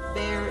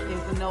 There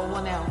is no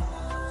one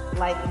else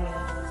like me.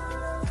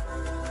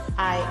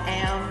 I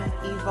am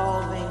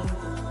evolving.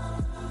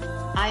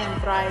 I am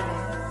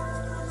thriving.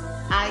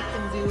 I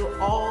can do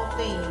all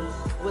things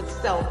with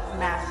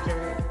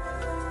self-mastery.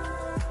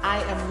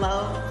 I am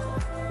loved.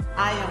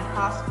 I am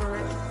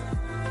prosperous.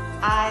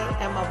 I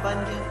am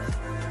abundant.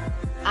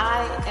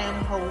 I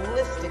am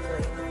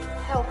holistically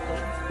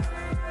healthy.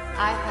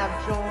 I have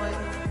joy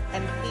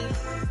and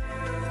peace.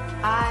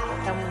 I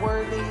am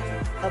worthy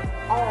of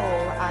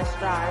all I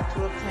strive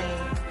to obtain.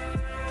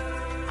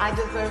 I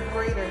deserve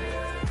greater.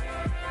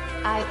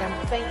 I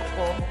am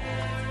thankful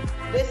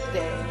this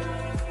day,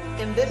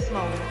 in this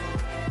moment,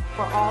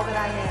 for all that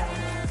I am,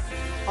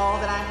 all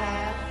that I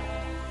have,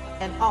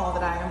 and all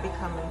that I am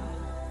becoming.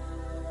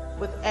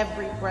 With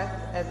every breath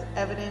as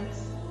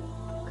evidence,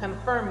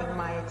 confirming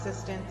my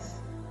existence,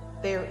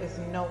 there is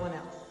no one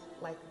else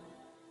like me.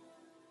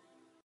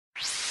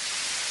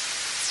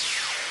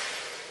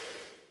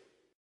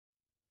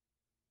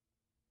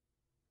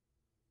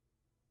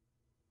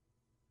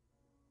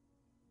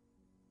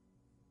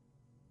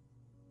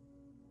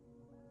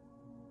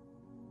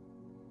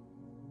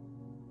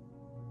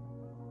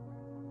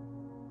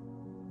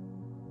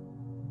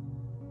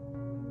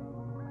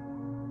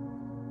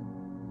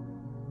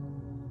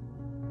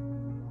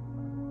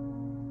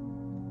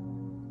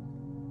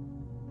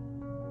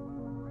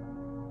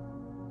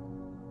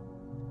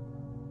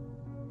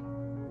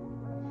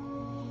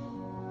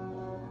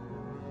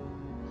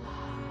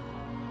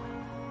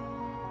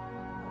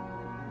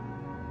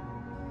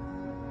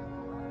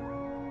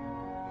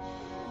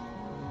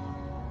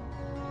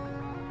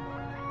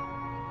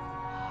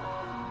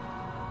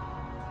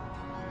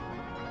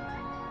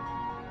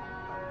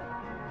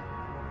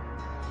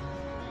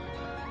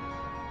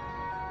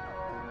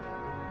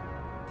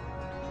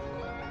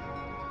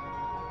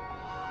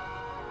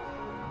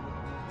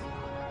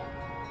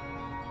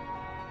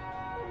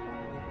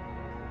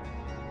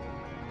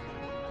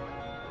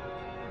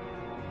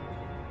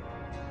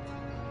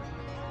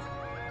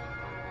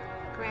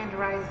 Grand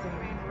Rising,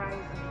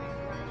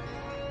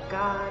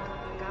 God,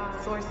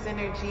 Source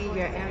Energy,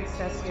 your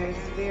ancestors,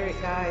 spirit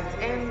guides,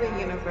 and the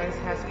universe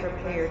has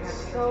prepared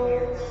so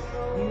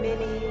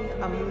many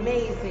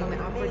amazing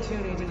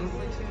opportunities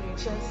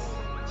just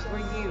for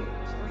you.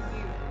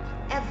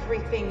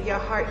 Everything your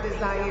heart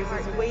desires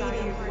is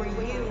waiting for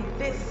you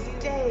this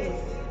day.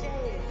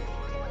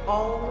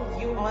 All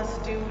you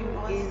must do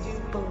is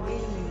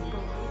believe.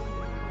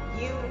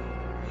 You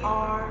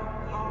are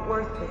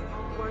worth it.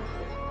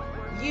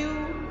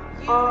 You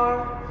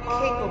are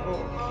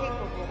capable.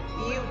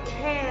 You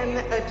can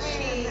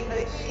achieve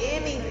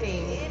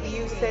anything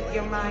you set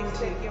your mind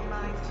to.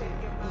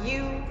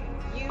 You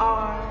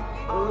are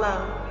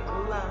loved.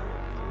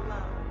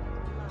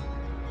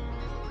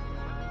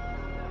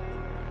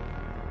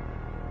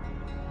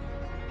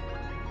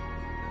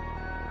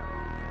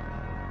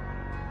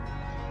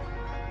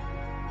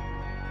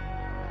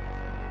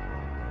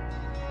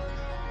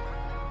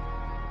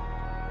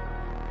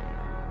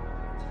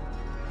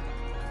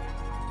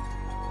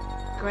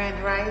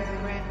 Grand Rising.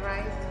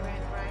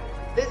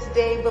 This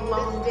day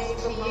belongs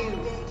to you.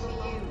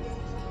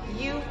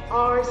 You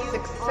are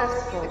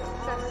successful.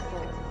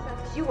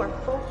 You are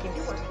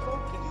focused.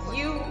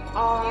 You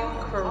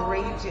are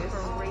courageous.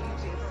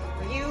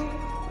 You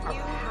are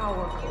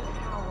powerful.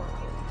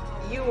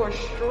 You are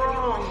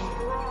strong.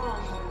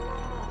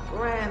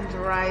 Grand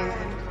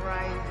Rising.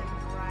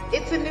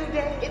 It's a new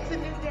day.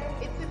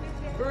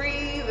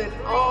 Breathe it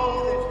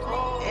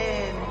all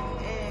in.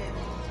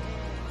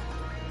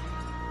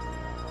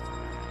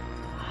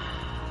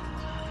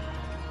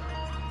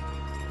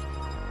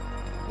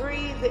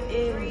 Breathe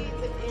in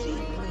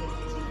deeply.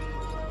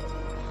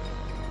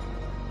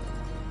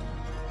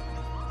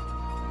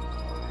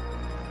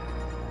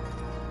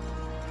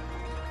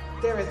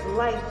 There is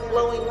life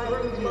flowing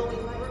through you.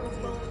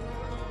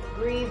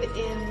 Breathe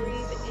in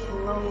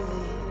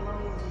slowly.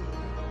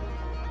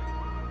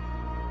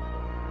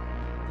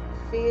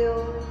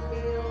 Feel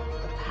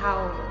the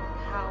power.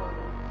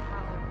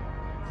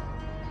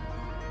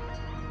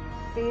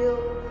 Feel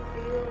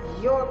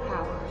your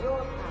power.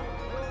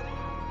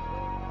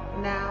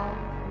 Now,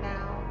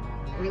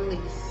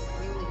 release.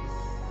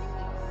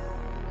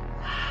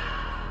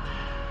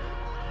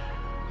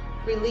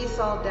 Release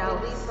all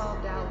doubts,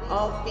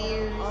 all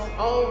fears,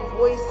 all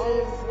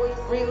voices.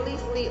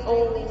 Release the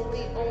old,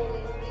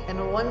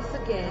 and once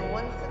again,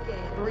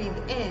 breathe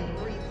in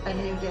a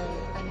new day.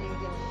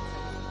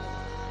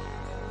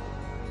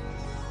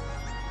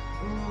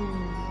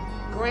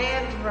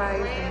 Grand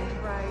Rising,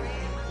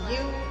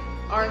 you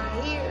are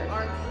here.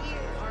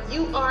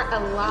 You are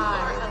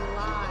alive.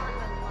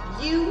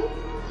 You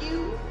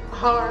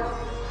are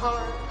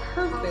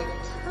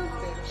perfect,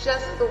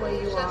 just the way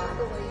you are.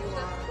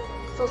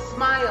 So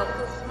smile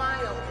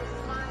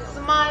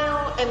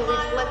and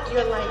reflect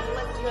your light.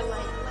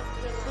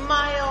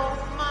 Smile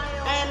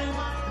and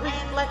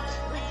reflect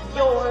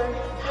your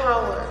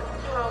power.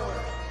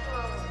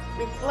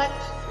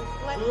 Reflect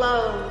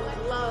love.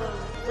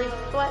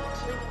 reflect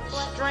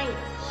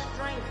strength.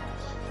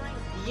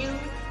 You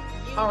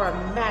are a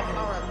magnet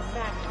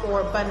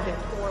for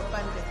abundance.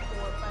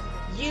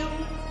 You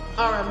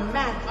are a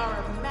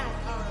magnet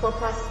for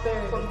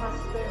prosperity.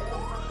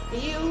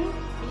 You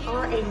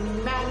are a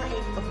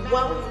magnet of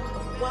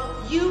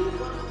wealth. You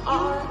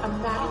are a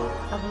magnet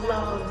of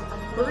love.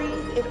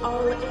 Breathe it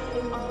all in.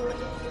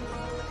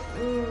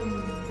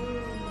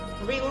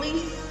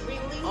 Release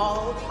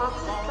all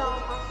toxic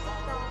thoughts.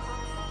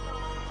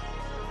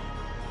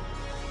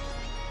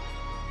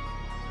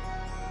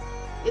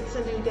 It's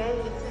a new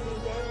day.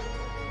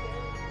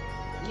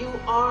 You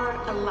are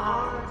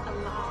alive.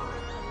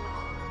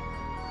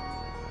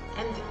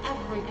 And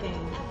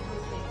everything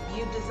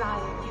you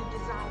desire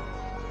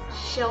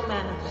shall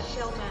manifest.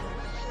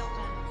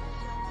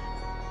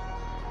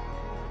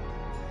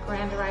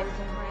 Grand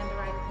rising.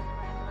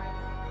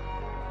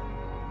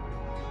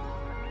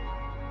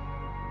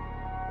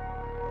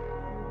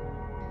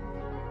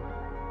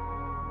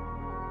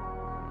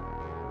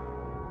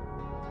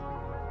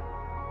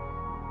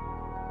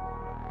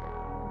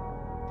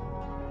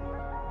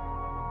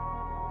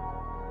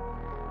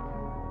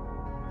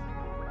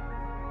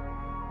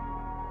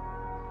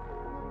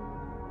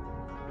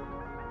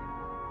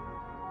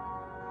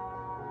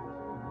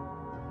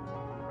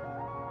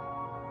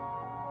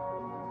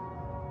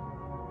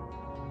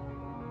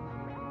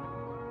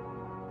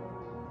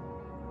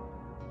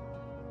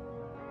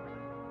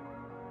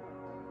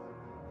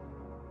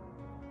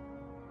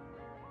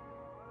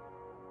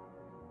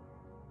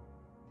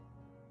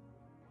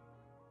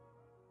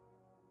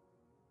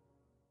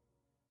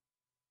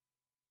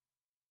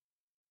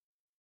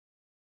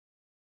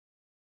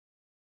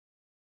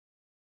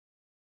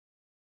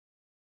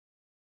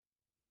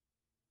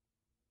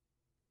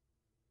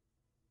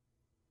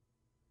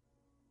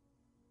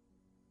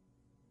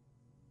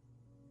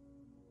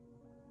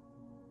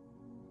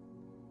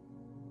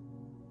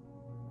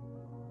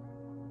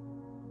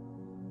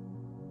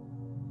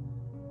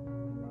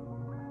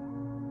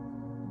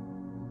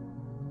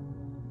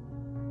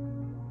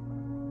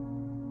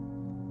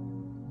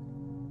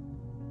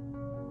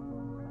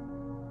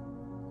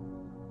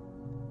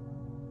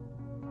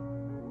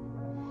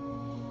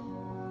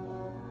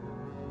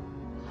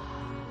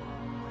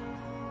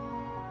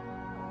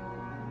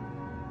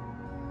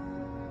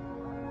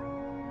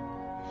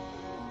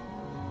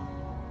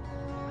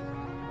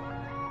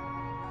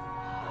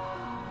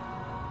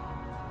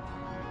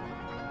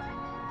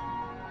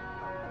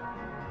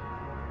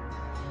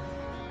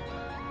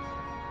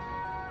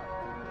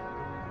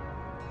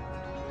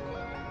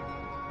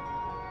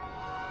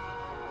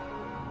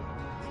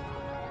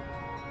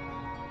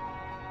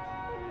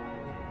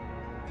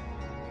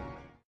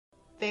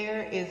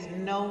 There is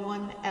no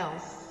one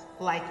else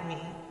like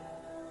me.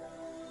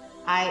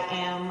 I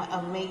am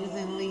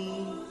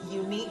amazingly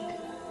unique.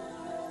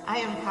 I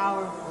am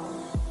powerful.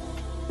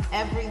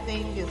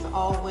 Everything is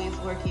always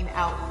working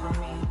out for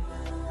me.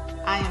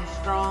 I am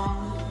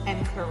strong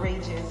and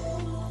courageous.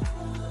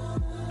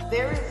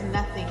 There is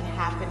nothing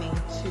happening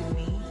to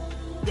me,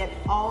 yet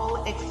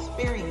all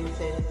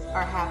experiences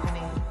are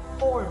happening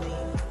for me.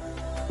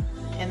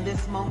 In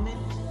this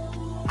moment,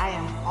 I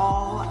am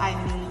all I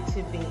need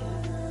to be.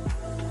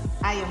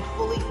 I am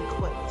fully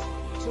equipped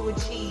to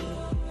achieve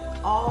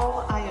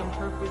all I am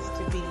purposed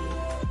to be,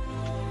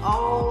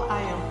 all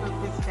I am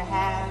purposed to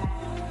have,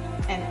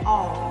 and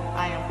all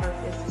I am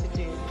purposed to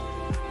do.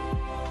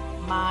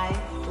 My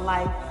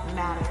life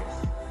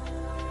matters.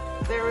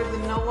 There is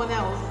no one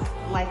else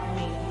like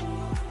me.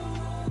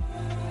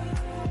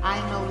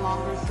 I no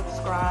longer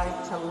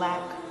subscribe to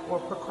lack or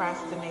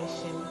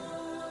procrastination.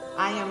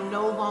 I am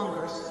no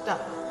longer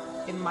stuck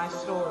in my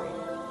story.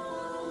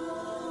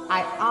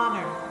 I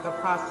honor the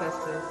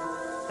processes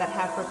that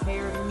have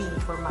prepared me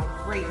for my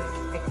greatest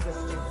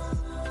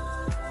existence.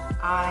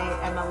 I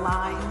am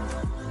aligned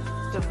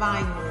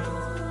divinely,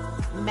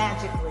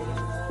 magically,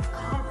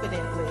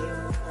 confidently,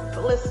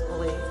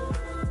 blissfully.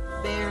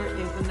 There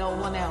is no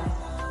one else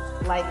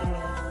like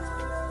me.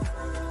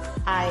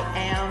 I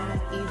am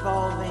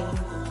evolving.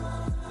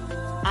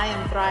 I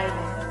am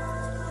thriving.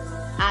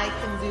 I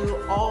can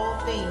do all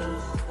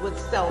things with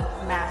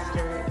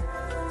self-mastery.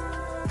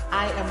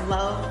 I am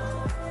loved.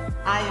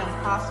 I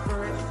am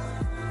prosperous.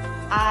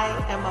 I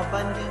am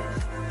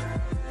abundant.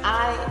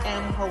 I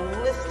am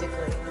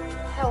holistically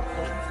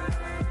healthy.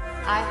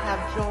 I have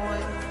joy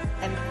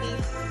and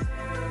peace.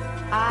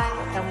 I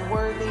am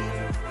worthy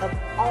of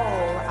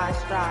all I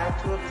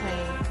strive to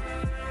obtain.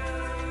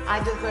 I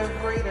deserve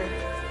greater.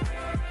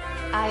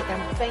 I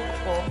am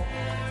thankful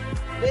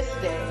this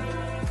day,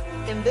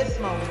 in this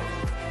moment,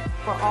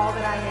 for all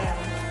that I am,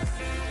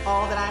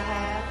 all that I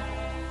have,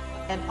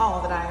 and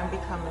all that I am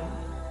becoming.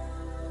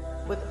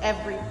 With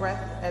every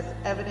breath as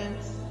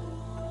evidence,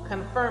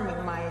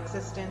 confirming my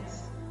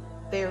existence,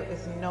 there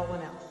is no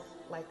one else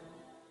like me.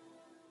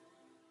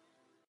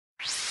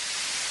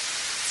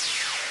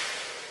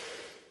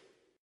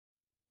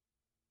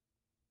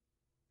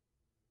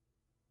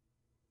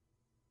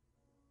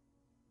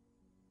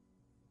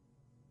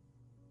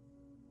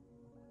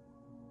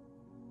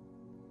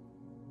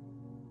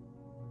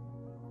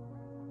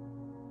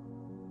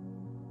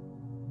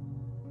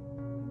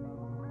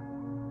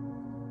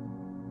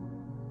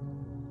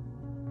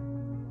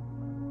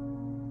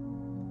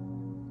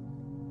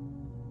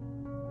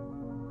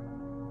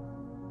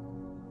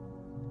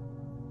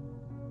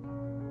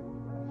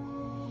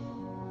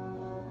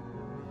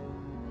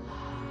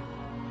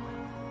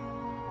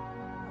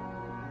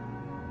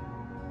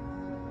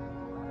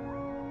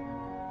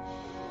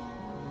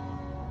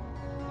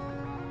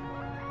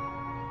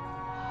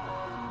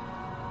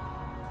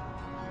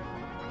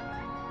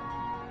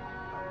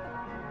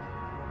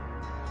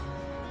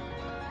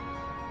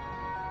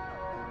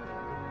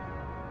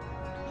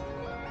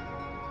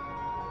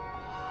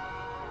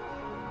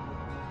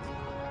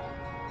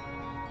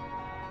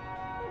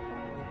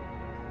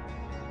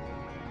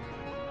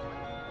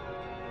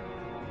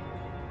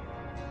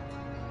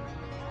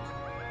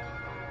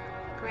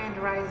 Grand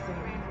Rising.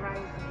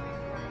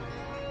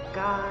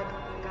 God,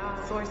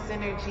 Source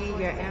Energy,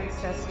 your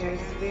ancestors,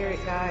 spirit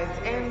guides,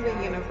 and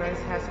the universe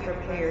has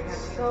prepared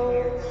so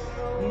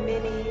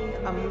many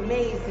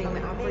amazing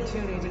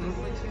opportunities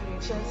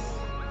just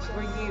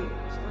for you.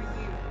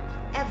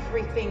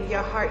 Everything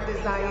your heart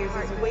desires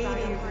is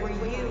waiting for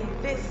you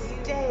this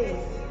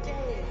day.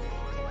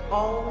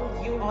 All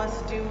you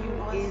must do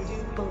is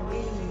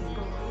believe.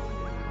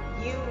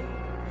 You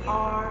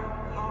are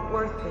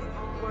worth it.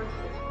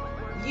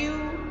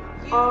 You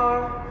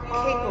are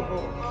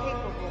capable.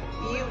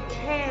 You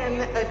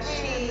can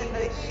achieve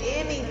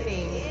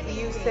anything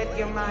you set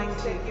your mind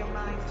to.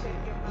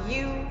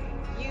 You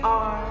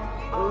are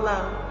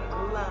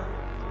love.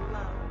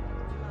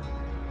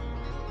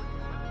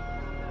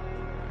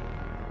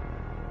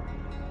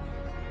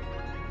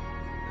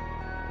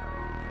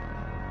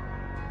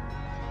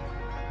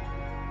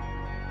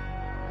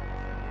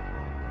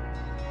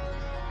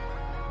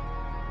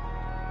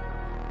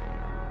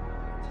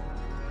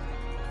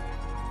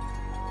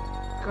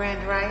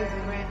 Grand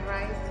Rising.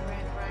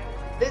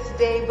 This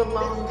day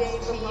belongs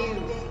to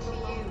you.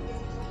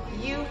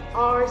 You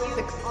are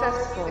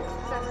successful.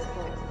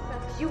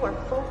 You are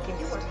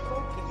focused.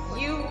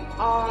 You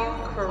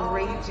are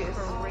courageous.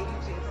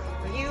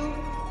 You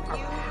are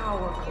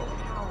powerful.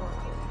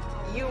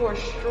 You are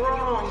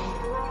strong.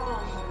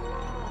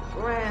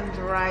 Grand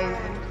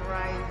Rising.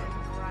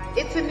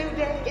 It's a new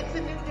day.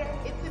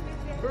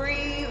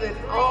 Breathe it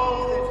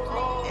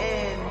all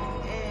in.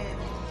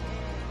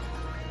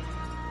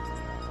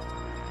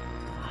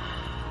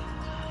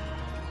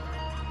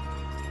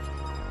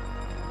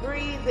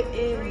 Breathe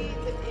in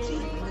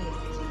deeply.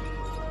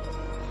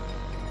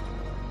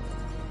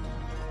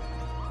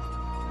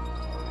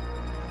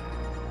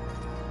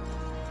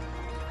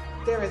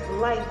 There is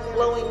life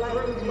flowing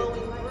through you.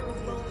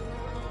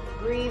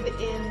 Breathe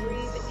in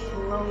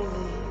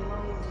slowly.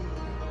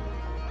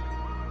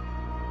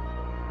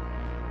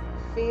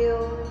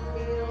 Feel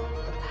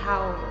the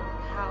power.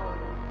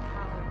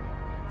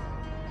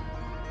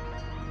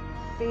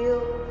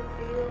 Feel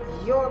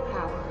your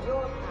power.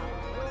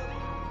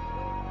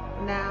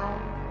 Now,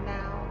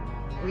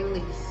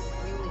 release.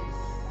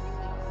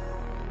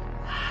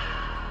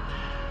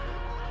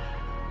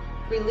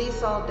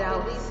 Release all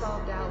doubts,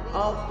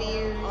 all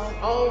fears,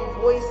 all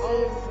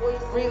voices.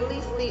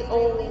 Release the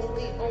old.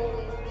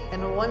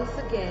 And once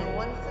again,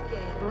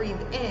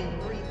 breathe in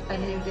a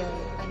new day.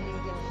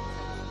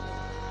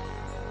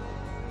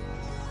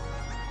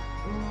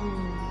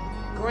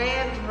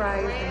 Grand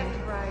Rising.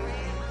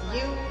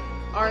 You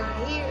are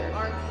here.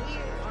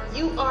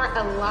 You are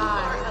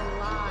alive.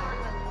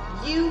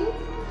 You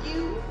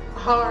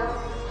are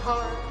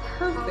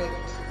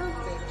perfect,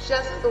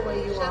 just the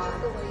way you are.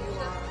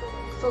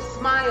 So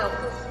smile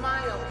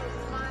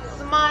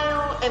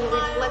and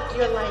reflect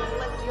your light.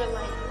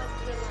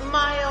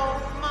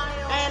 Smile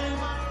and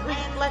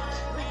reflect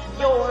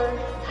your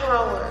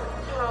power.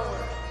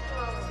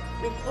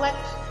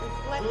 Reflect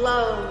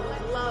love.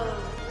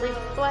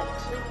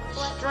 Reflect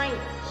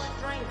strength.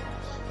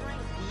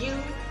 You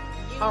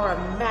are a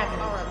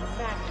magnet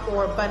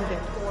for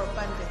abundance.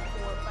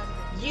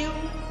 You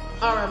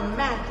are a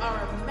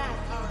magnet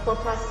for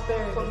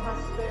prosperity.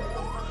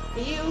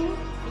 You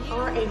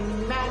are a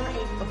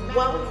magnet of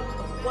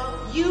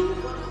wealth. You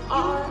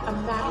are a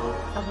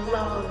magnet of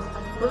love.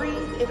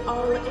 Breathe it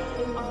all in.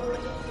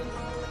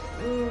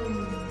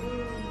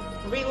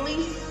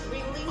 Release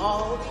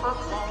all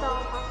toxic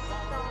thoughts.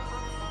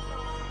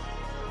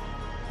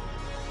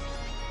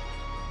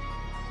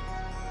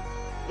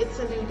 It's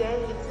a new day.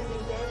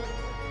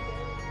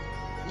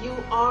 You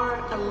are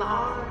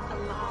alive.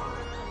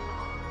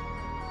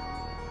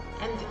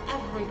 And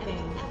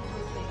everything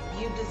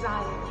you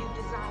desire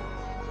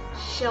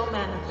shall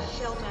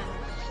manifest.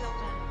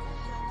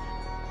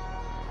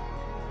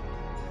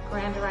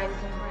 Grand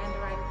Rising.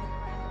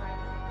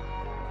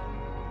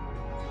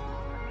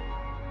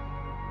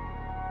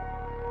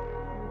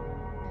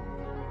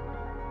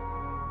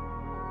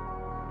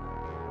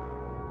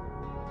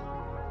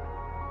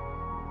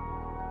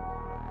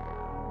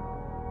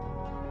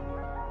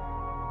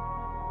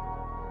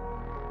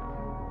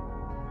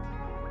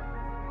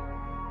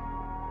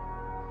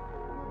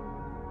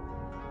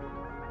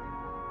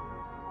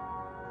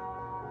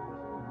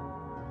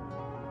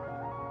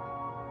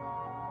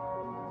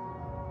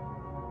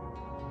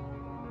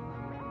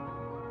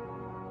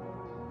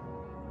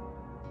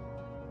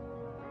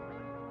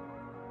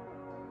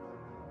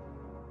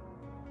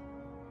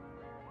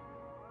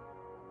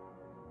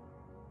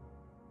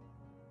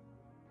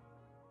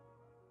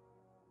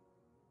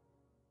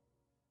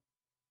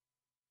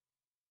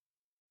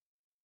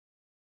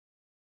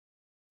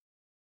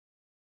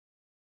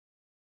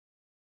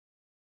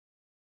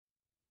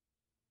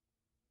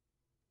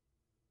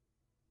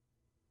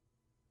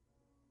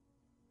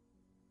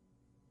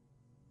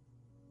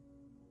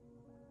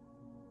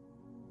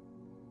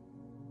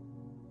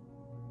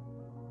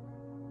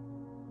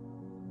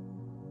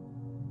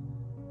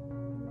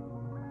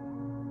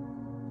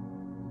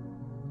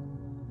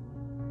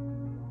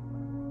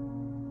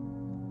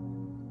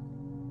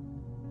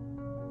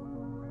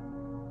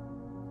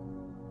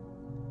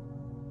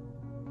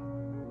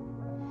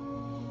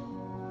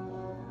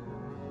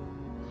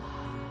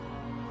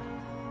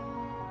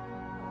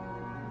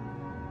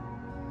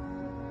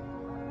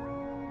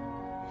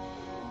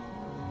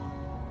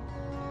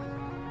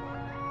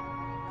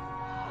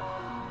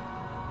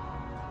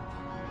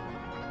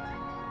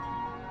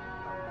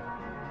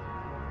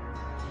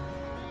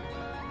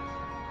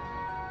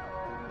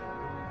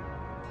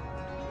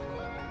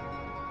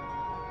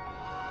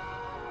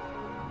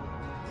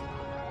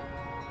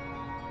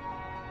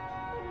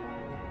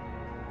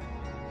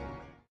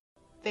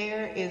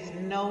 There is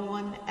no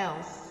one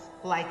else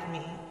like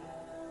me.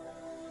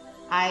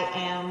 I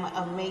am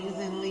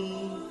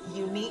amazingly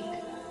unique.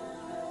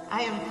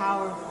 I am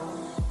powerful.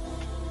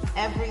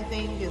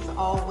 Everything is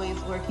always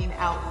working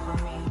out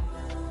for me.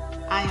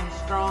 I am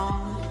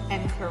strong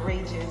and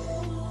courageous.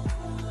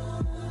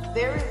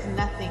 There is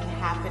nothing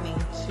happening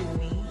to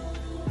me,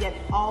 yet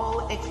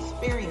all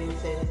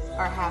experiences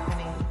are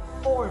happening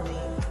for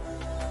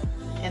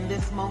me. In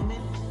this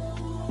moment,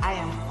 I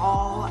am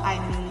all I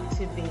need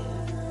to be.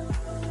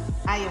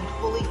 I am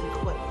fully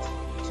equipped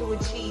to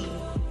achieve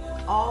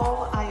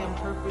all I am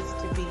purposed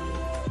to be,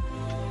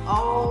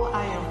 all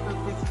I am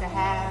purposed to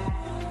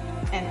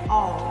have, and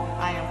all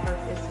I am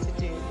purposed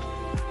to do.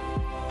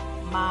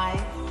 My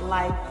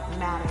life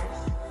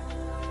matters.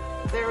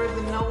 There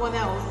is no one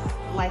else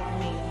like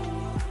me.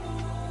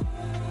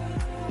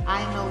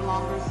 I no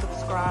longer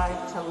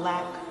subscribe to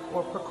lack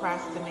or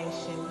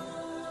procrastination.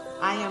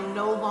 I am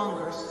no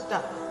longer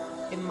stuck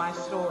in my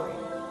story.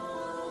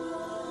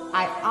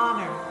 I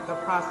honor the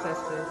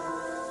processes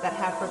that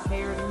have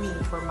prepared me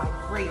for my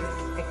greatest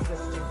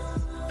existence.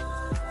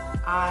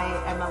 I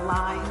am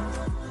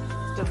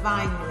aligned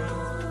divinely,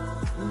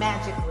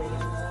 magically,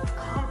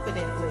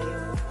 confidently,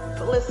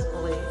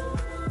 blissfully.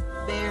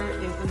 There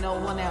is no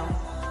one else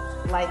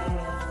like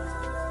me.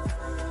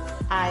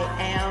 I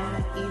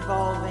am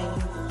evolving.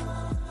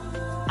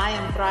 I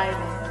am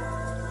thriving.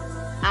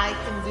 I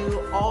can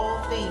do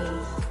all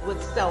things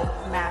with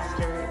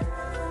self-mastery.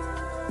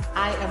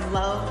 I am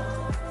loved.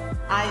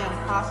 I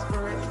am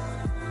prosperous.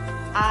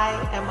 I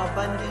am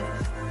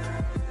abundant.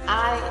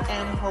 I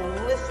am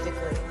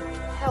holistically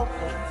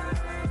healthy.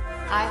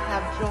 I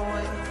have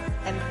joy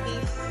and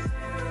peace.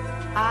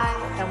 I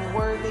am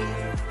worthy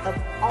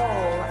of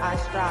all I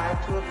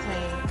strive to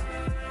obtain.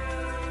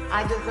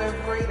 I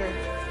deserve greater.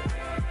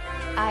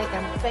 I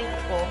am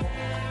thankful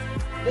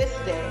this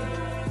day,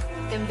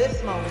 in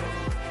this moment,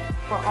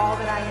 for all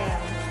that I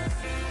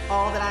am,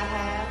 all that I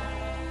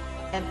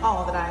have, and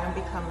all that I am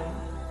becoming.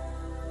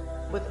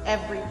 With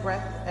every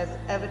breath as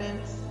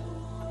evidence,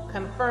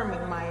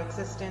 confirming my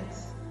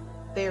existence,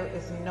 there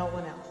is no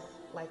one else.